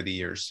bit over the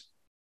years.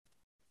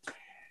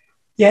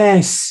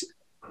 Yes,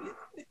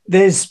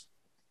 there's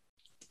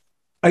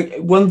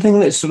one thing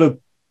that sort of,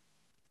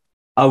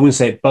 I wouldn't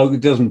say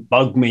it doesn't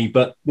bug me,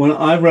 but when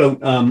I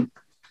wrote,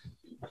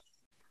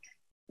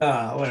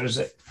 where is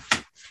it?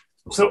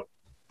 So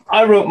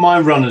I wrote my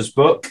runner's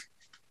book.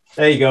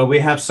 There you go. We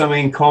have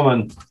something in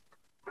common.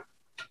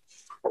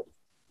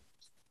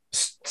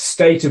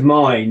 State of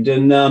mind.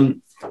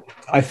 And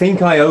I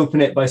think I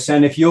open it by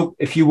saying, if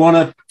you want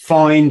to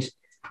find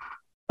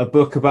a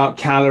book about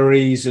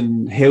calories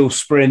and hill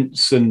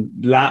sprints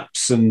and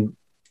laps, and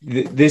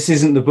this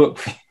isn't the book.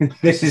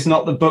 This is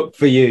not the book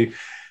for you.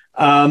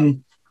 What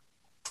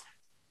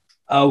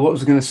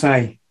was I going to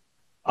say?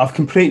 I've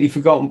completely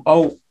forgotten.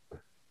 Oh,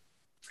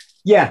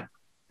 yeah.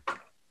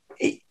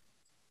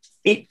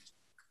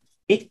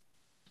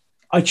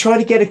 I try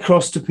to get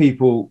across to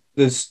people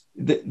there's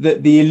the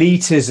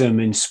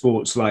elitism in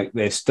sports like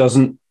this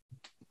doesn't.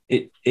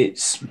 It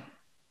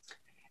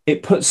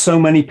puts so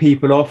many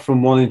people off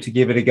from wanting to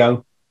give it a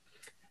go.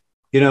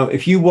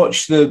 If you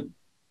watch the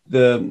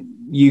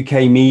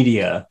UK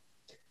media,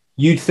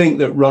 you'd think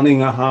that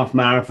running a half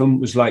marathon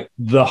was like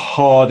the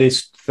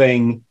hardest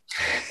thing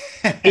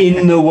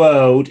in the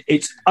world.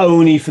 It's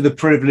only for the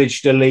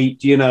privileged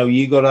elite.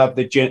 You got to have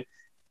the gym.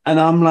 And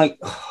I'm like,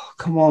 oh,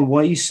 come on,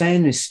 why are you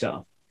saying this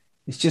stuff?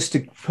 It's just to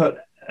put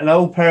an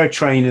old pair of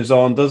trainers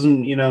on.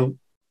 Don't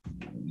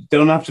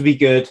have to be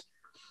good.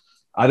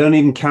 I don't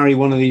even carry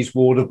one of these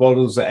water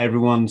bottles that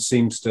everyone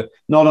seems to,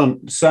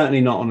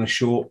 certainly not on a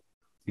short,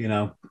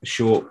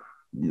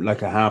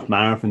 like a half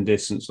marathon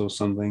distance or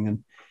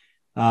something.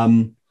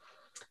 And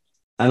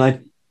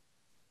I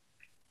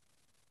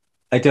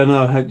don't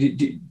know, how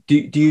do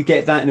you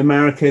get that in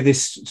America,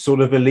 this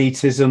sort of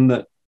elitism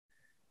that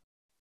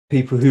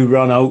people who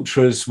run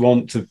ultras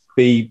want to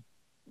be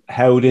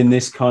held in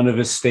this kind of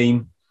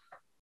esteem?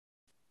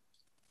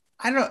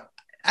 I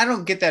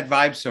don't get that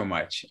vibe so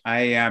much.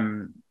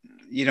 I'm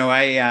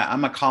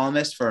a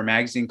columnist for a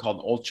magazine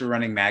called Ultra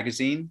Running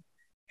Magazine,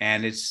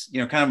 and it's,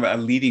 kind of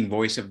a leading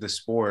voice of the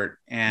sport.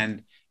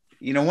 And,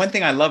 one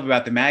thing I love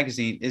about the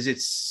magazine is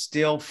it's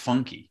still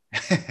funky.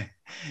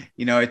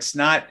 It's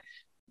not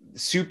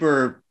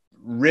super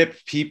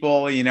ripped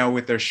people,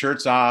 with their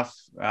shirts off,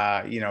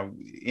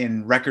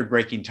 in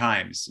record-breaking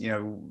times.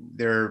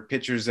 There are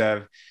pictures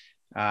of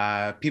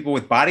people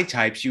with body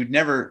types you would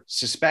never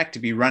suspect to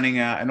be running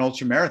an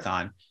ultra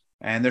marathon,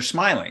 and they're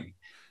smiling.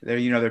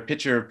 They're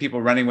picture of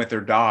people running with their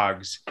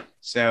dogs.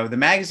 So the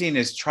magazine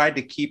has tried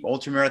to keep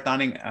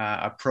ultramarathoning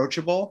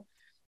approachable.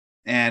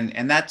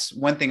 And that's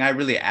one thing I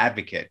really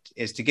advocate,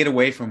 is to get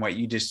away from what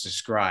you just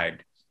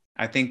described.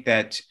 I think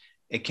that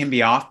it can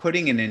be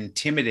off-putting and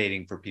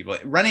intimidating for people.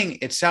 Running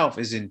itself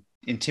is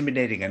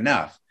intimidating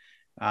enough,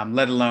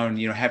 let alone,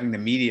 having the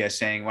media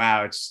saying,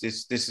 wow,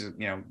 this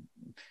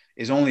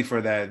is only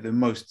for the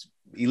most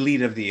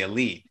elite of the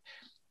elite.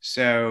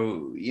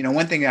 So,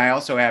 one thing I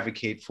also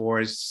advocate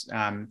for is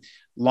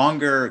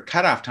longer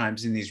cutoff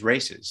times in these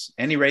races.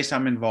 Any race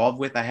I'm involved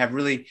with, I have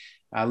really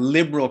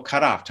liberal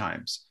cutoff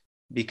times,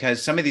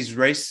 because some of these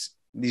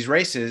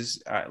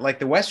races, like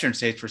the Western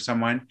states, for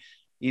someone,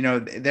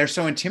 they're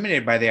so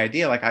intimidated by the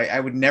idea. Like I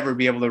would never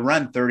be able to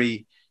run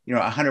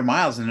 100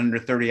 miles in under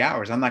 30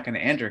 hours. I'm not going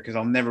to enter because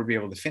I'll never be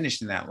able to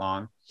finish in that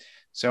long.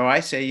 So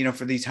I say,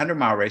 for these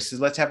 100-mile races,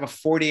 let's have a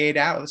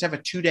 48-hour, let's have a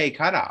 2-day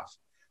cutoff.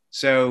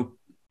 So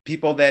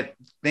people that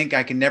think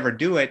I can never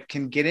do it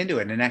can get into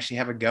it and actually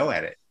have a go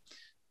at it.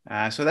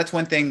 So that's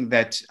one thing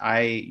that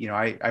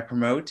I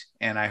promote,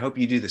 and I hope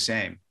you do the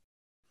same.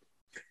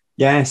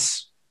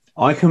 Yes.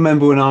 I can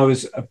remember when I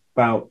was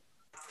about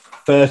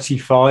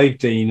 35,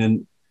 Dean,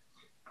 and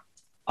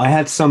I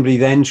had somebody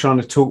then trying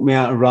to talk me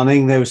out of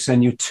running. They were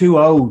saying, you're too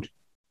old.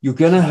 You're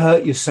going to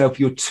hurt yourself.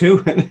 You're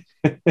too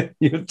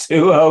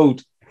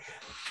old.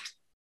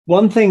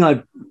 One thing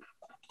that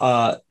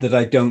I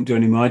don't do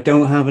anymore, I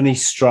don't have any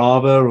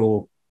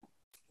Strava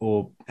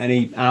or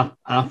any app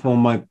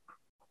on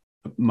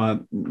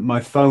my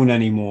phone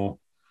anymore.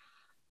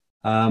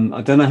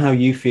 I don't know how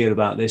you feel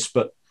about this,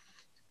 but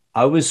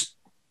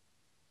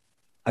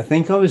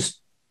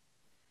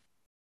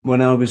when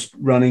I was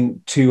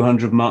running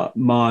 200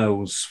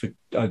 miles,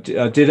 I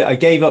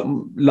gave up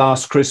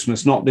last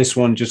Christmas, not this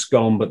one just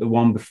gone, but the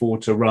one before,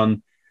 to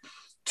run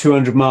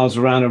 200 miles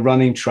around a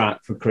running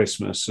track for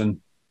Christmas. And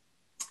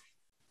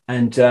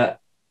I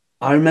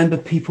remember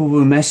people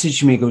were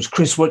messaging me, goes,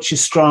 Chris, what's your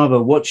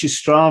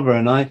Strava?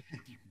 And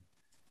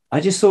I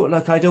just thought,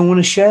 like, I don't want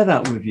to share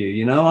that with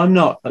you. I'm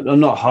not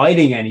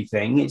hiding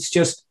anything. It's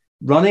just,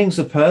 running's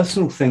a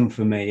personal thing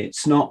for me.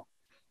 It's not.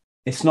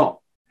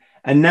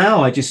 And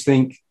now I just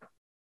think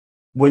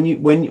when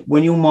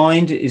your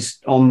mind is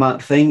on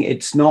that thing,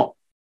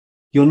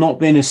 you're not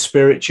being as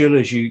spiritual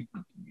as you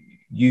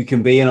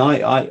can be. And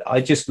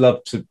I just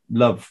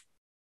love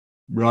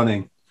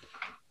running.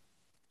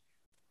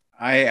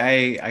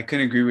 I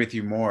couldn't agree with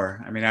you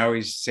more. I mean, I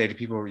always say to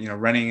people,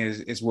 running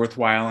is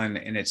worthwhile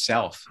in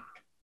itself.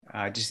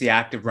 Just the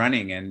act of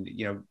running, and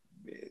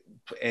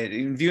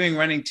in viewing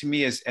running to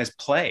me as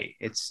play.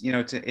 It's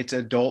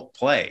adult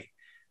play.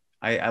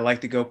 I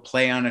like to go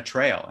play on a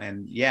trail,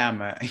 and yeah,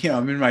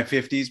 I'm in my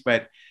 50s,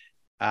 but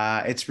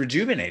it's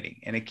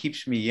rejuvenating and it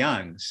keeps me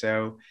young.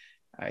 So,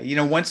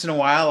 once in a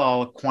while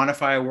I'll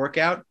quantify a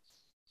workout,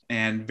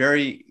 and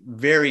very,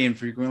 very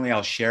infrequently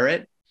I'll share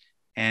it.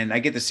 And I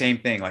get the same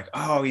thing, like,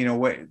 oh,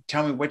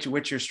 tell me what's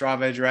your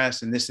Strava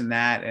address and this and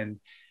that. And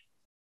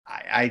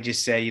I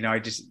just say,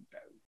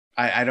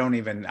 I don't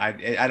even, I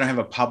don't have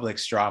a public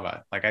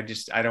Strava. Like, I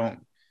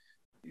don't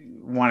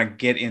want to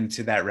get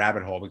into that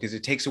rabbit hole because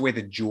it takes away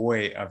the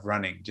joy of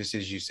running, just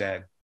as you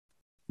said.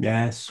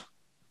 Yes.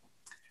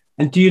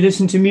 And do you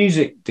listen to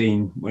music,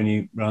 Dean, when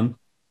you run?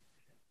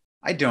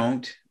 I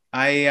don't.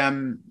 I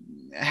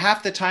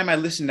half the time I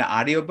listen to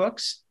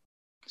audiobooks.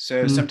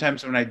 So Mm.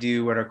 sometimes when I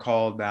do what are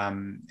called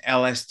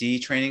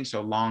LSD training,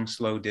 so long,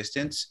 slow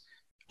distance,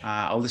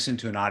 I'll listen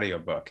to an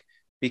audiobook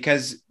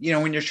because,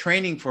 when you're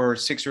training for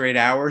 6 or 8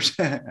 hours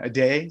a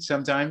day,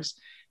 sometimes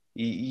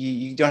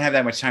you don't have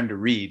that much time to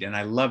read. And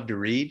I love to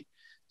read.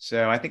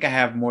 So I think I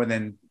have more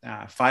than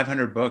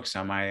 500 books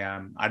on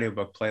my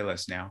audiobook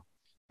playlist now.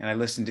 And I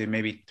listen to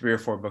maybe 3 or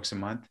 4 books a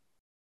month.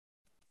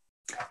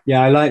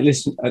 Yeah, I like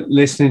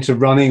listening to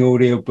running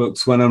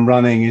audiobooks when I'm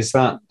running. Is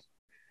that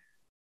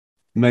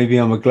maybe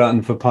I'm a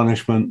glutton for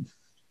punishment?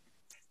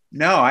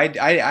 No,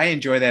 I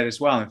enjoy that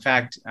as well. In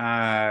fact,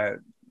 I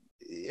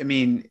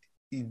mean,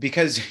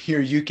 because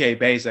you're UK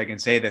based, I can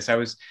say this. I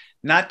was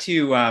not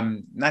too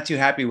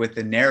happy with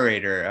the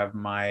narrator of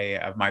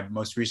my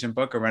most recent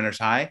book, A Runner's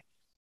High,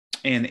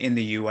 in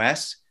the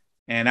US.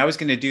 And I was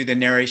going to do the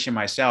narration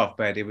myself,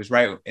 but it was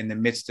right in the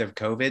midst of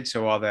COVID,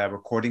 so all the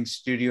recording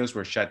studios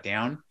were shut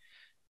down.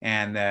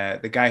 And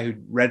the guy who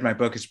read my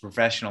book is a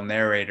professional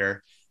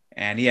narrator,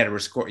 and he had a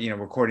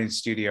recording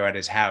studio at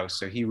his house,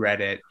 so he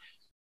read it.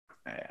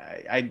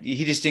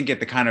 He just didn't get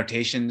the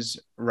connotations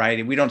right,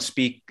 and we don't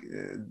speak,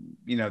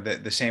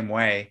 the same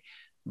way.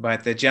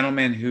 But the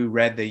gentleman who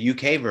read the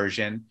UK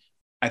version,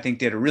 I think,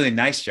 did a really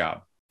nice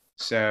job.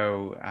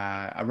 So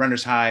A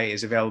Runner's High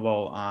is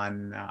available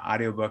on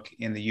audiobook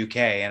in the UK,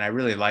 and I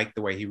really like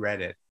the way he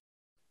read it.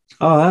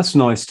 Oh, that's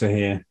nice to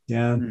hear.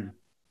 Yeah. Mm.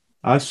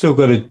 I've still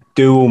got to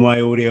do all my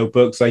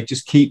audiobooks. I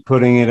just keep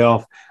putting it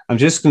off. I'm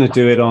just going to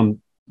do it on,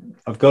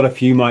 I've got a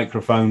few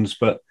microphones,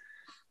 but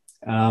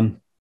it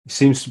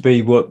seems to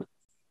be what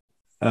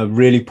a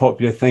really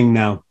popular thing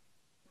now.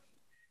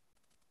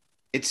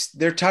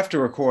 They're tough to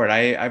record.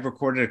 I've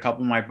recorded a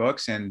couple of my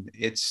books, and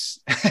it's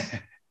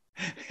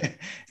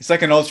it's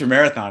like an ultra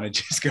marathon. It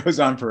just goes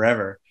on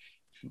forever.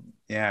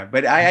 Yeah,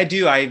 but I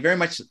very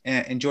much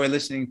enjoy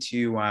listening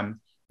to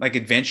like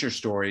adventure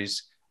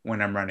stories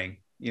when I'm running.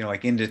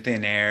 Like Into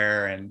Thin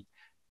Air and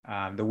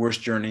The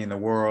Worst Journey in the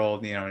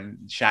World.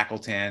 And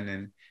Shackleton,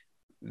 and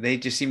they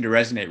just seem to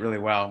resonate really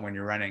well when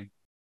you're running.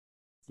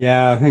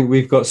 Yeah, I think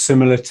we've got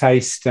similar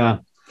taste.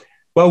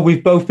 Well,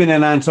 we've both been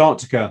in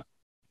Antarctica.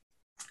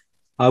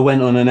 I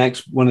went on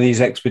one of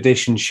these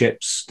expedition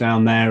ships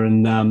down there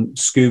and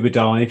scuba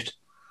dived.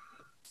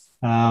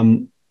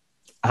 Had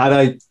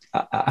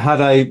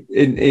I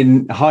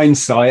in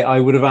hindsight, I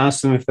would have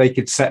asked them if they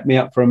could set me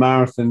up for a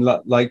marathon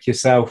like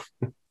yourself,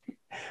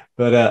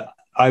 but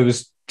I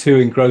was too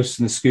engrossed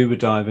in the scuba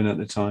diving at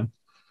the time.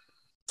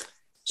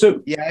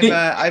 So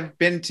yeah, I've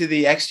been to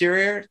the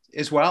exterior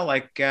as well,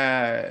 like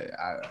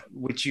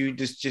which you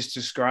just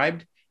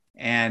described,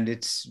 and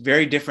it's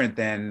very different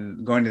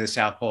than going to the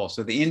South Pole.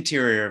 So the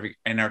interior of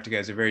Antarctica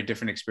is a very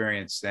different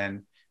experience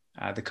than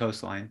the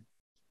coastline.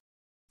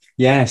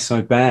 yes,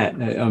 I bet.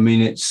 I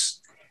mean,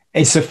 it's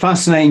a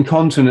fascinating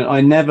continent.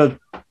 I never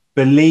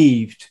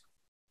believed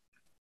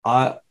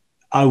I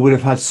would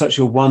have had such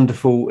a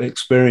wonderful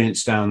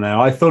experience down there.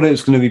 I thought it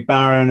was going to be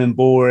barren and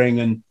boring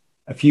and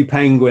a few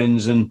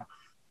penguins, and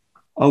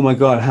oh my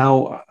God,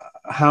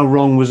 how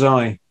wrong was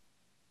I?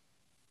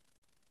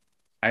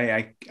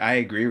 I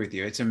agree with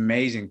you. It's an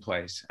amazing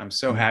place. I'm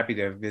so happy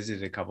to have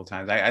visited a couple of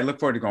times. I look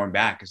forward to going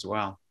back as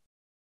well.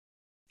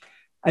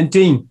 And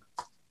Dean,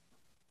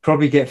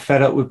 probably get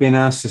fed up with being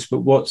asked this, but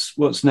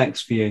what's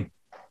next for you?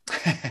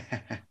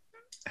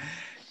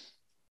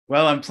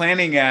 Well, I'm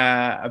planning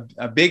a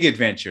big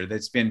adventure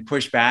that's been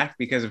pushed back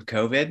because of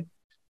COVID,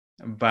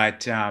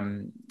 but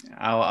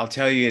I'll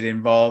tell you, it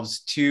involves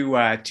two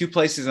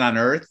places on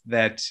Earth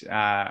that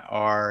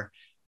are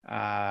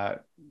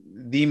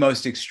the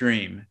most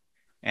extreme.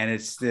 And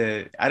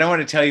I don't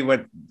want to tell you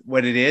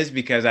what it is,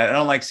 because I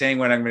don't like saying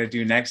what I'm going to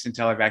do next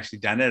until I've actually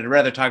done it. I'd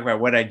rather talk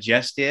about what I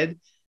just did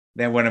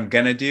than what I'm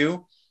going to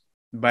do.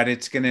 But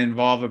it's going to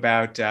involve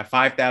about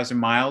 5,000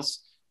 miles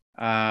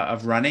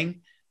of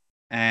running,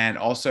 and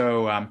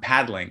also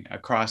paddling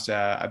across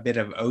a bit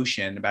of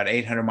ocean, about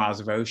 800 miles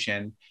of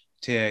ocean,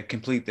 to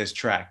complete this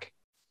trek.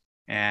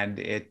 And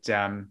it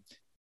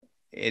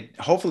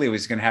hopefully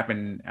was going to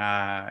happen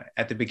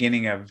at the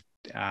beginning of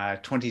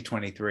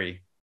 2023.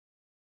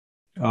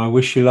 I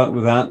wish you luck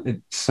with that.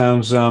 It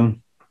sounds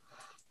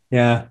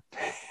Yeah.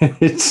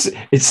 It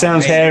Oh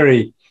sounds man.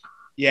 hairy.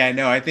 Yeah,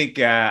 no, I think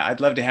I'd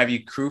love to have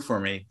you crew for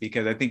me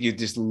because I think you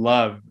just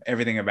love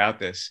everything about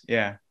this.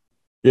 Yeah.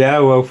 Yeah,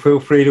 well, feel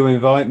free to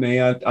invite me.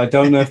 I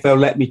don't know if they'll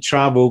let me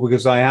travel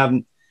because I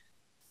haven't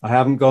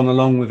gone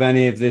along with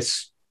any of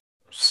this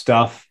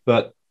stuff,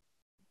 but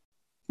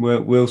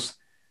we'll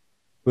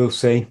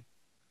see.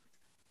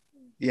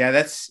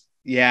 Yeah,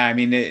 yeah, I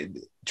mean,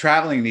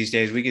 traveling these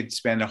days, we could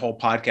spend a whole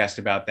podcast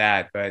about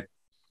that, but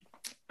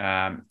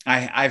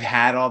I've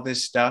had all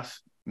this stuff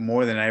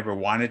more than I ever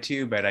wanted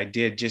to, but I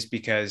did just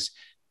because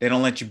they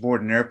don't let you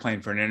board an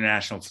airplane for an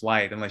international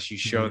flight unless you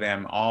show Mhm.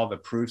 them all the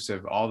proofs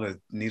of all the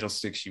needle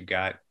sticks you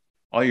got,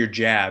 all your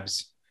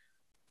jabs.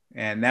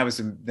 And that was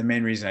the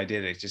main reason I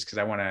did it, just because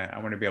I want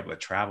to be able to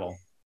travel.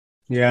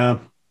 Yeah.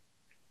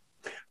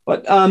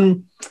 But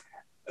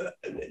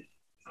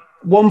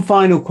one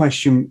final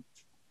question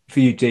for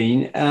you,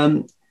 Dean.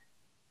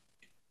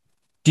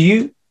 Do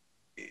you?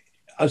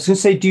 I was going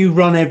to say, do you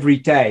run every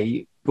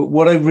day? But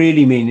what I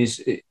really mean is,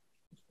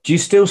 do you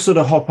still sort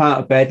of hop out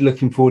of bed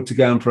looking forward to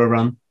going for a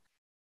run?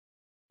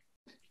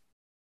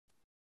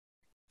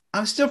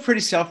 I'm still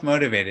pretty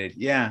self-motivated.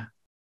 Yeah,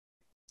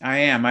 I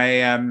am.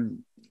 I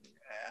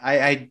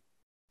I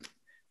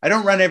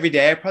don't run every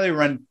day. I probably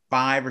run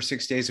 5 or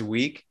 6 days a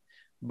week,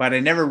 but I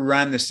never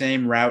run the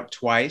same route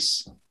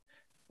twice.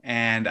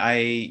 And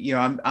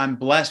I'm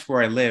blessed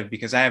where I live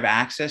because I have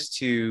access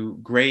to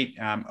great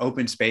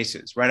open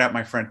spaces right out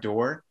my front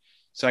door.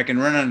 So I can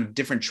run on a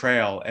different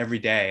trail every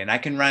day, and I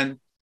can run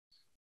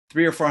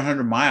 300 or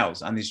 400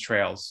 miles on these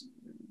trails,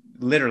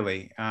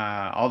 literally,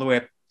 all the way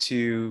up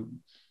to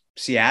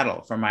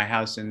Seattle from my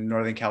house in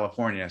Northern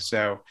California.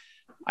 So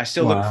I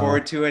still look Wow.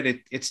 forward to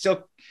it. It's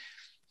still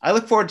I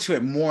look forward to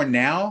it more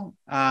now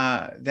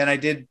than I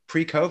did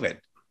pre-COVID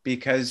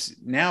because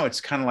now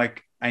it's kind of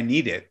like I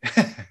need it.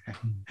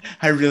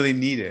 I really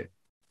need it.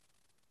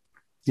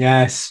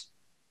 Yes.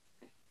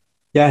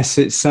 Yes.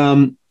 It's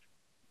Do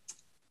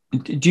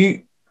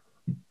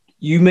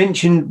you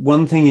mentioned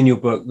one thing in your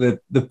book,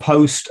 the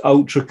post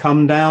ultra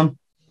come down?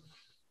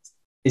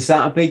 Is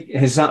that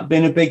has that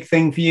been a big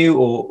thing for you,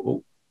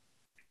 or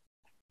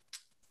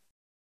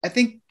I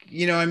think,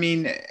 I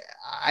mean,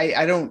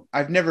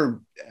 I've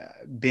never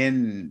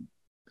been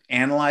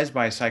analyzed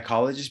by a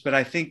psychologist, but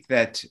I think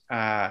that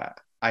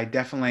I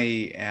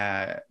definitely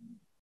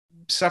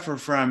suffer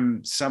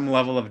from some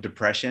level of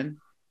depression.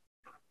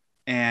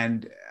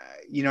 And,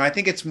 I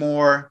think it's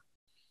more,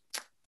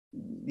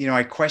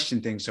 I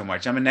question things so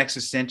much. I'm an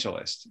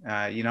existentialist.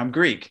 I'm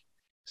Greek.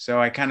 So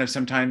I kind of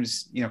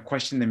sometimes,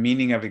 question the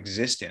meaning of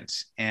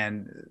existence.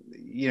 And,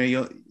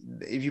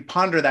 if you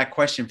ponder that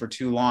question for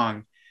too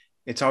long,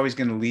 it's always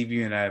going to leave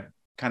you in a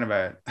kind of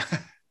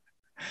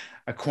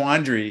a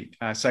quandary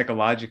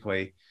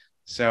psychologically.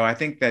 So I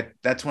think that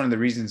that's one of the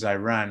reasons I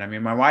run. I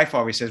mean, my wife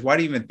always says, why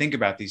do you even think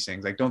about these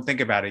things? Like, don't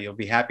think about it. You'll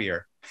be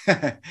happier.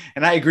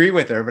 And I agree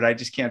with her, but I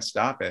just can't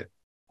stop it.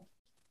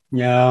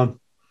 yeah,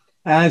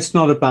 it's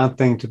not a bad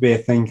thing to be a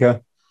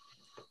thinker.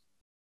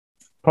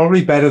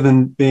 Probably better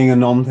than being a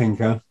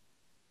non-thinker.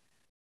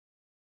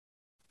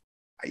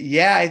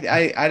 Yeah,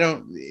 I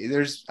don't,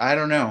 I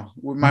don't know.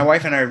 My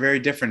wife and I are very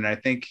different. I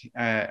think,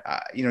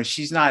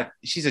 she's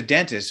a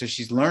dentist, so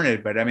she's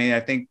learned, but I mean, I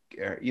think,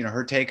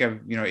 her take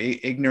of,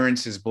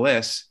 ignorance is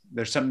bliss.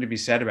 There's something to be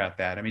said about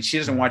that. I mean, she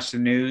doesn't watch the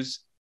news,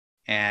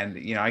 and,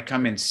 I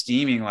come in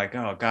steaming like,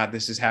 oh God,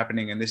 this is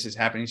happening and this is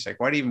happening. She's like,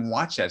 why do you even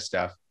watch that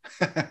stuff?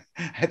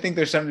 I think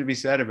there's something to be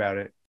said about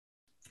it.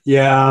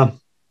 Yeah,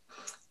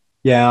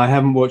 yeah. I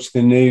haven't watched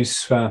the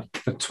news for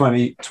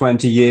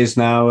 20 years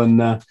now,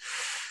 and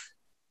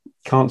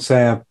can't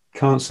say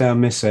I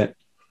miss it.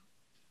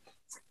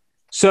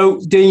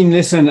 So, Dean,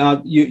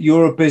 listen,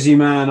 you're a busy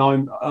man.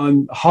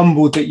 I'm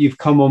humbled that you've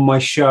come on my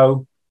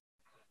show.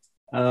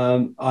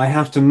 I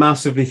have to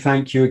massively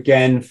thank you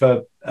again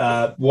for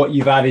what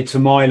you've added to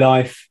my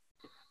life,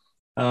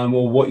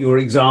 or what your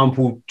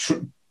example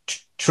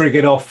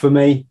triggered off for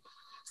me.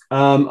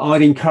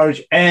 I'd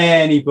encourage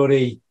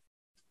anybody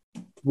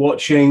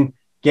watching,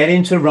 get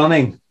into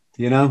running.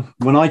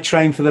 When I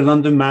trained for the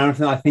London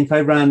Marathon, I think I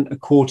ran a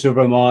quarter of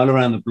a mile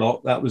around the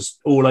block. That was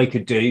all I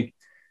could do.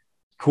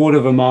 Quarter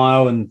of a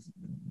mile, and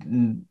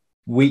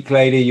week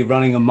later you're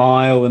running a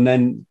mile, and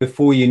then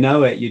before you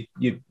know it,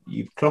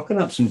 you're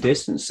clocking up some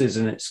distances,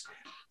 and it's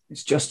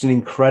just an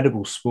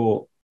incredible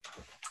sport.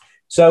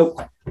 So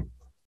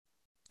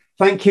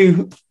thank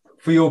you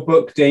for your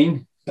book,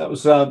 Dean. That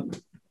was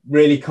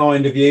really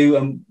kind of you,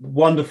 and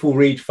wonderful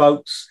read,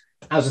 folks.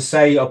 As I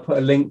say, I'll put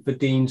a link for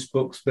Dean's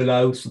books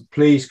below, so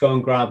please go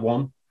and grab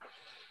one.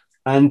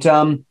 And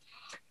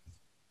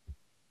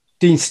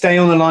Dean, stay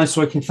on the line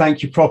so I can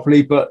thank you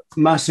properly, but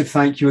massive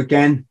thank you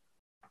again.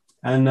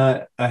 And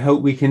I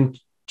hope we can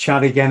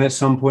chat again at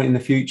some point in the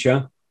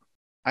future.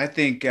 I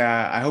think,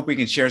 I hope we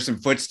can share some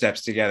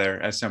footsteps together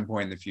at some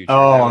point in the future.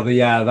 Oh,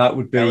 yeah, that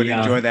would be. I would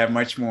enjoy that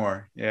much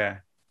more. Yeah.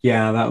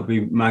 Yeah, that would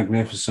be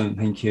magnificent.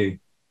 Thank you.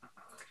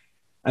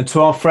 And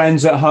to our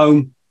friends at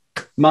home,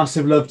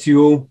 massive love to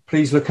you all.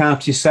 Please look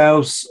after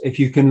yourselves. If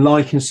you can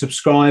like and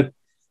subscribe,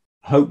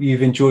 Hope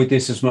you've enjoyed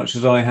this as much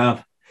as I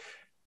have.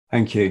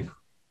 Thank you.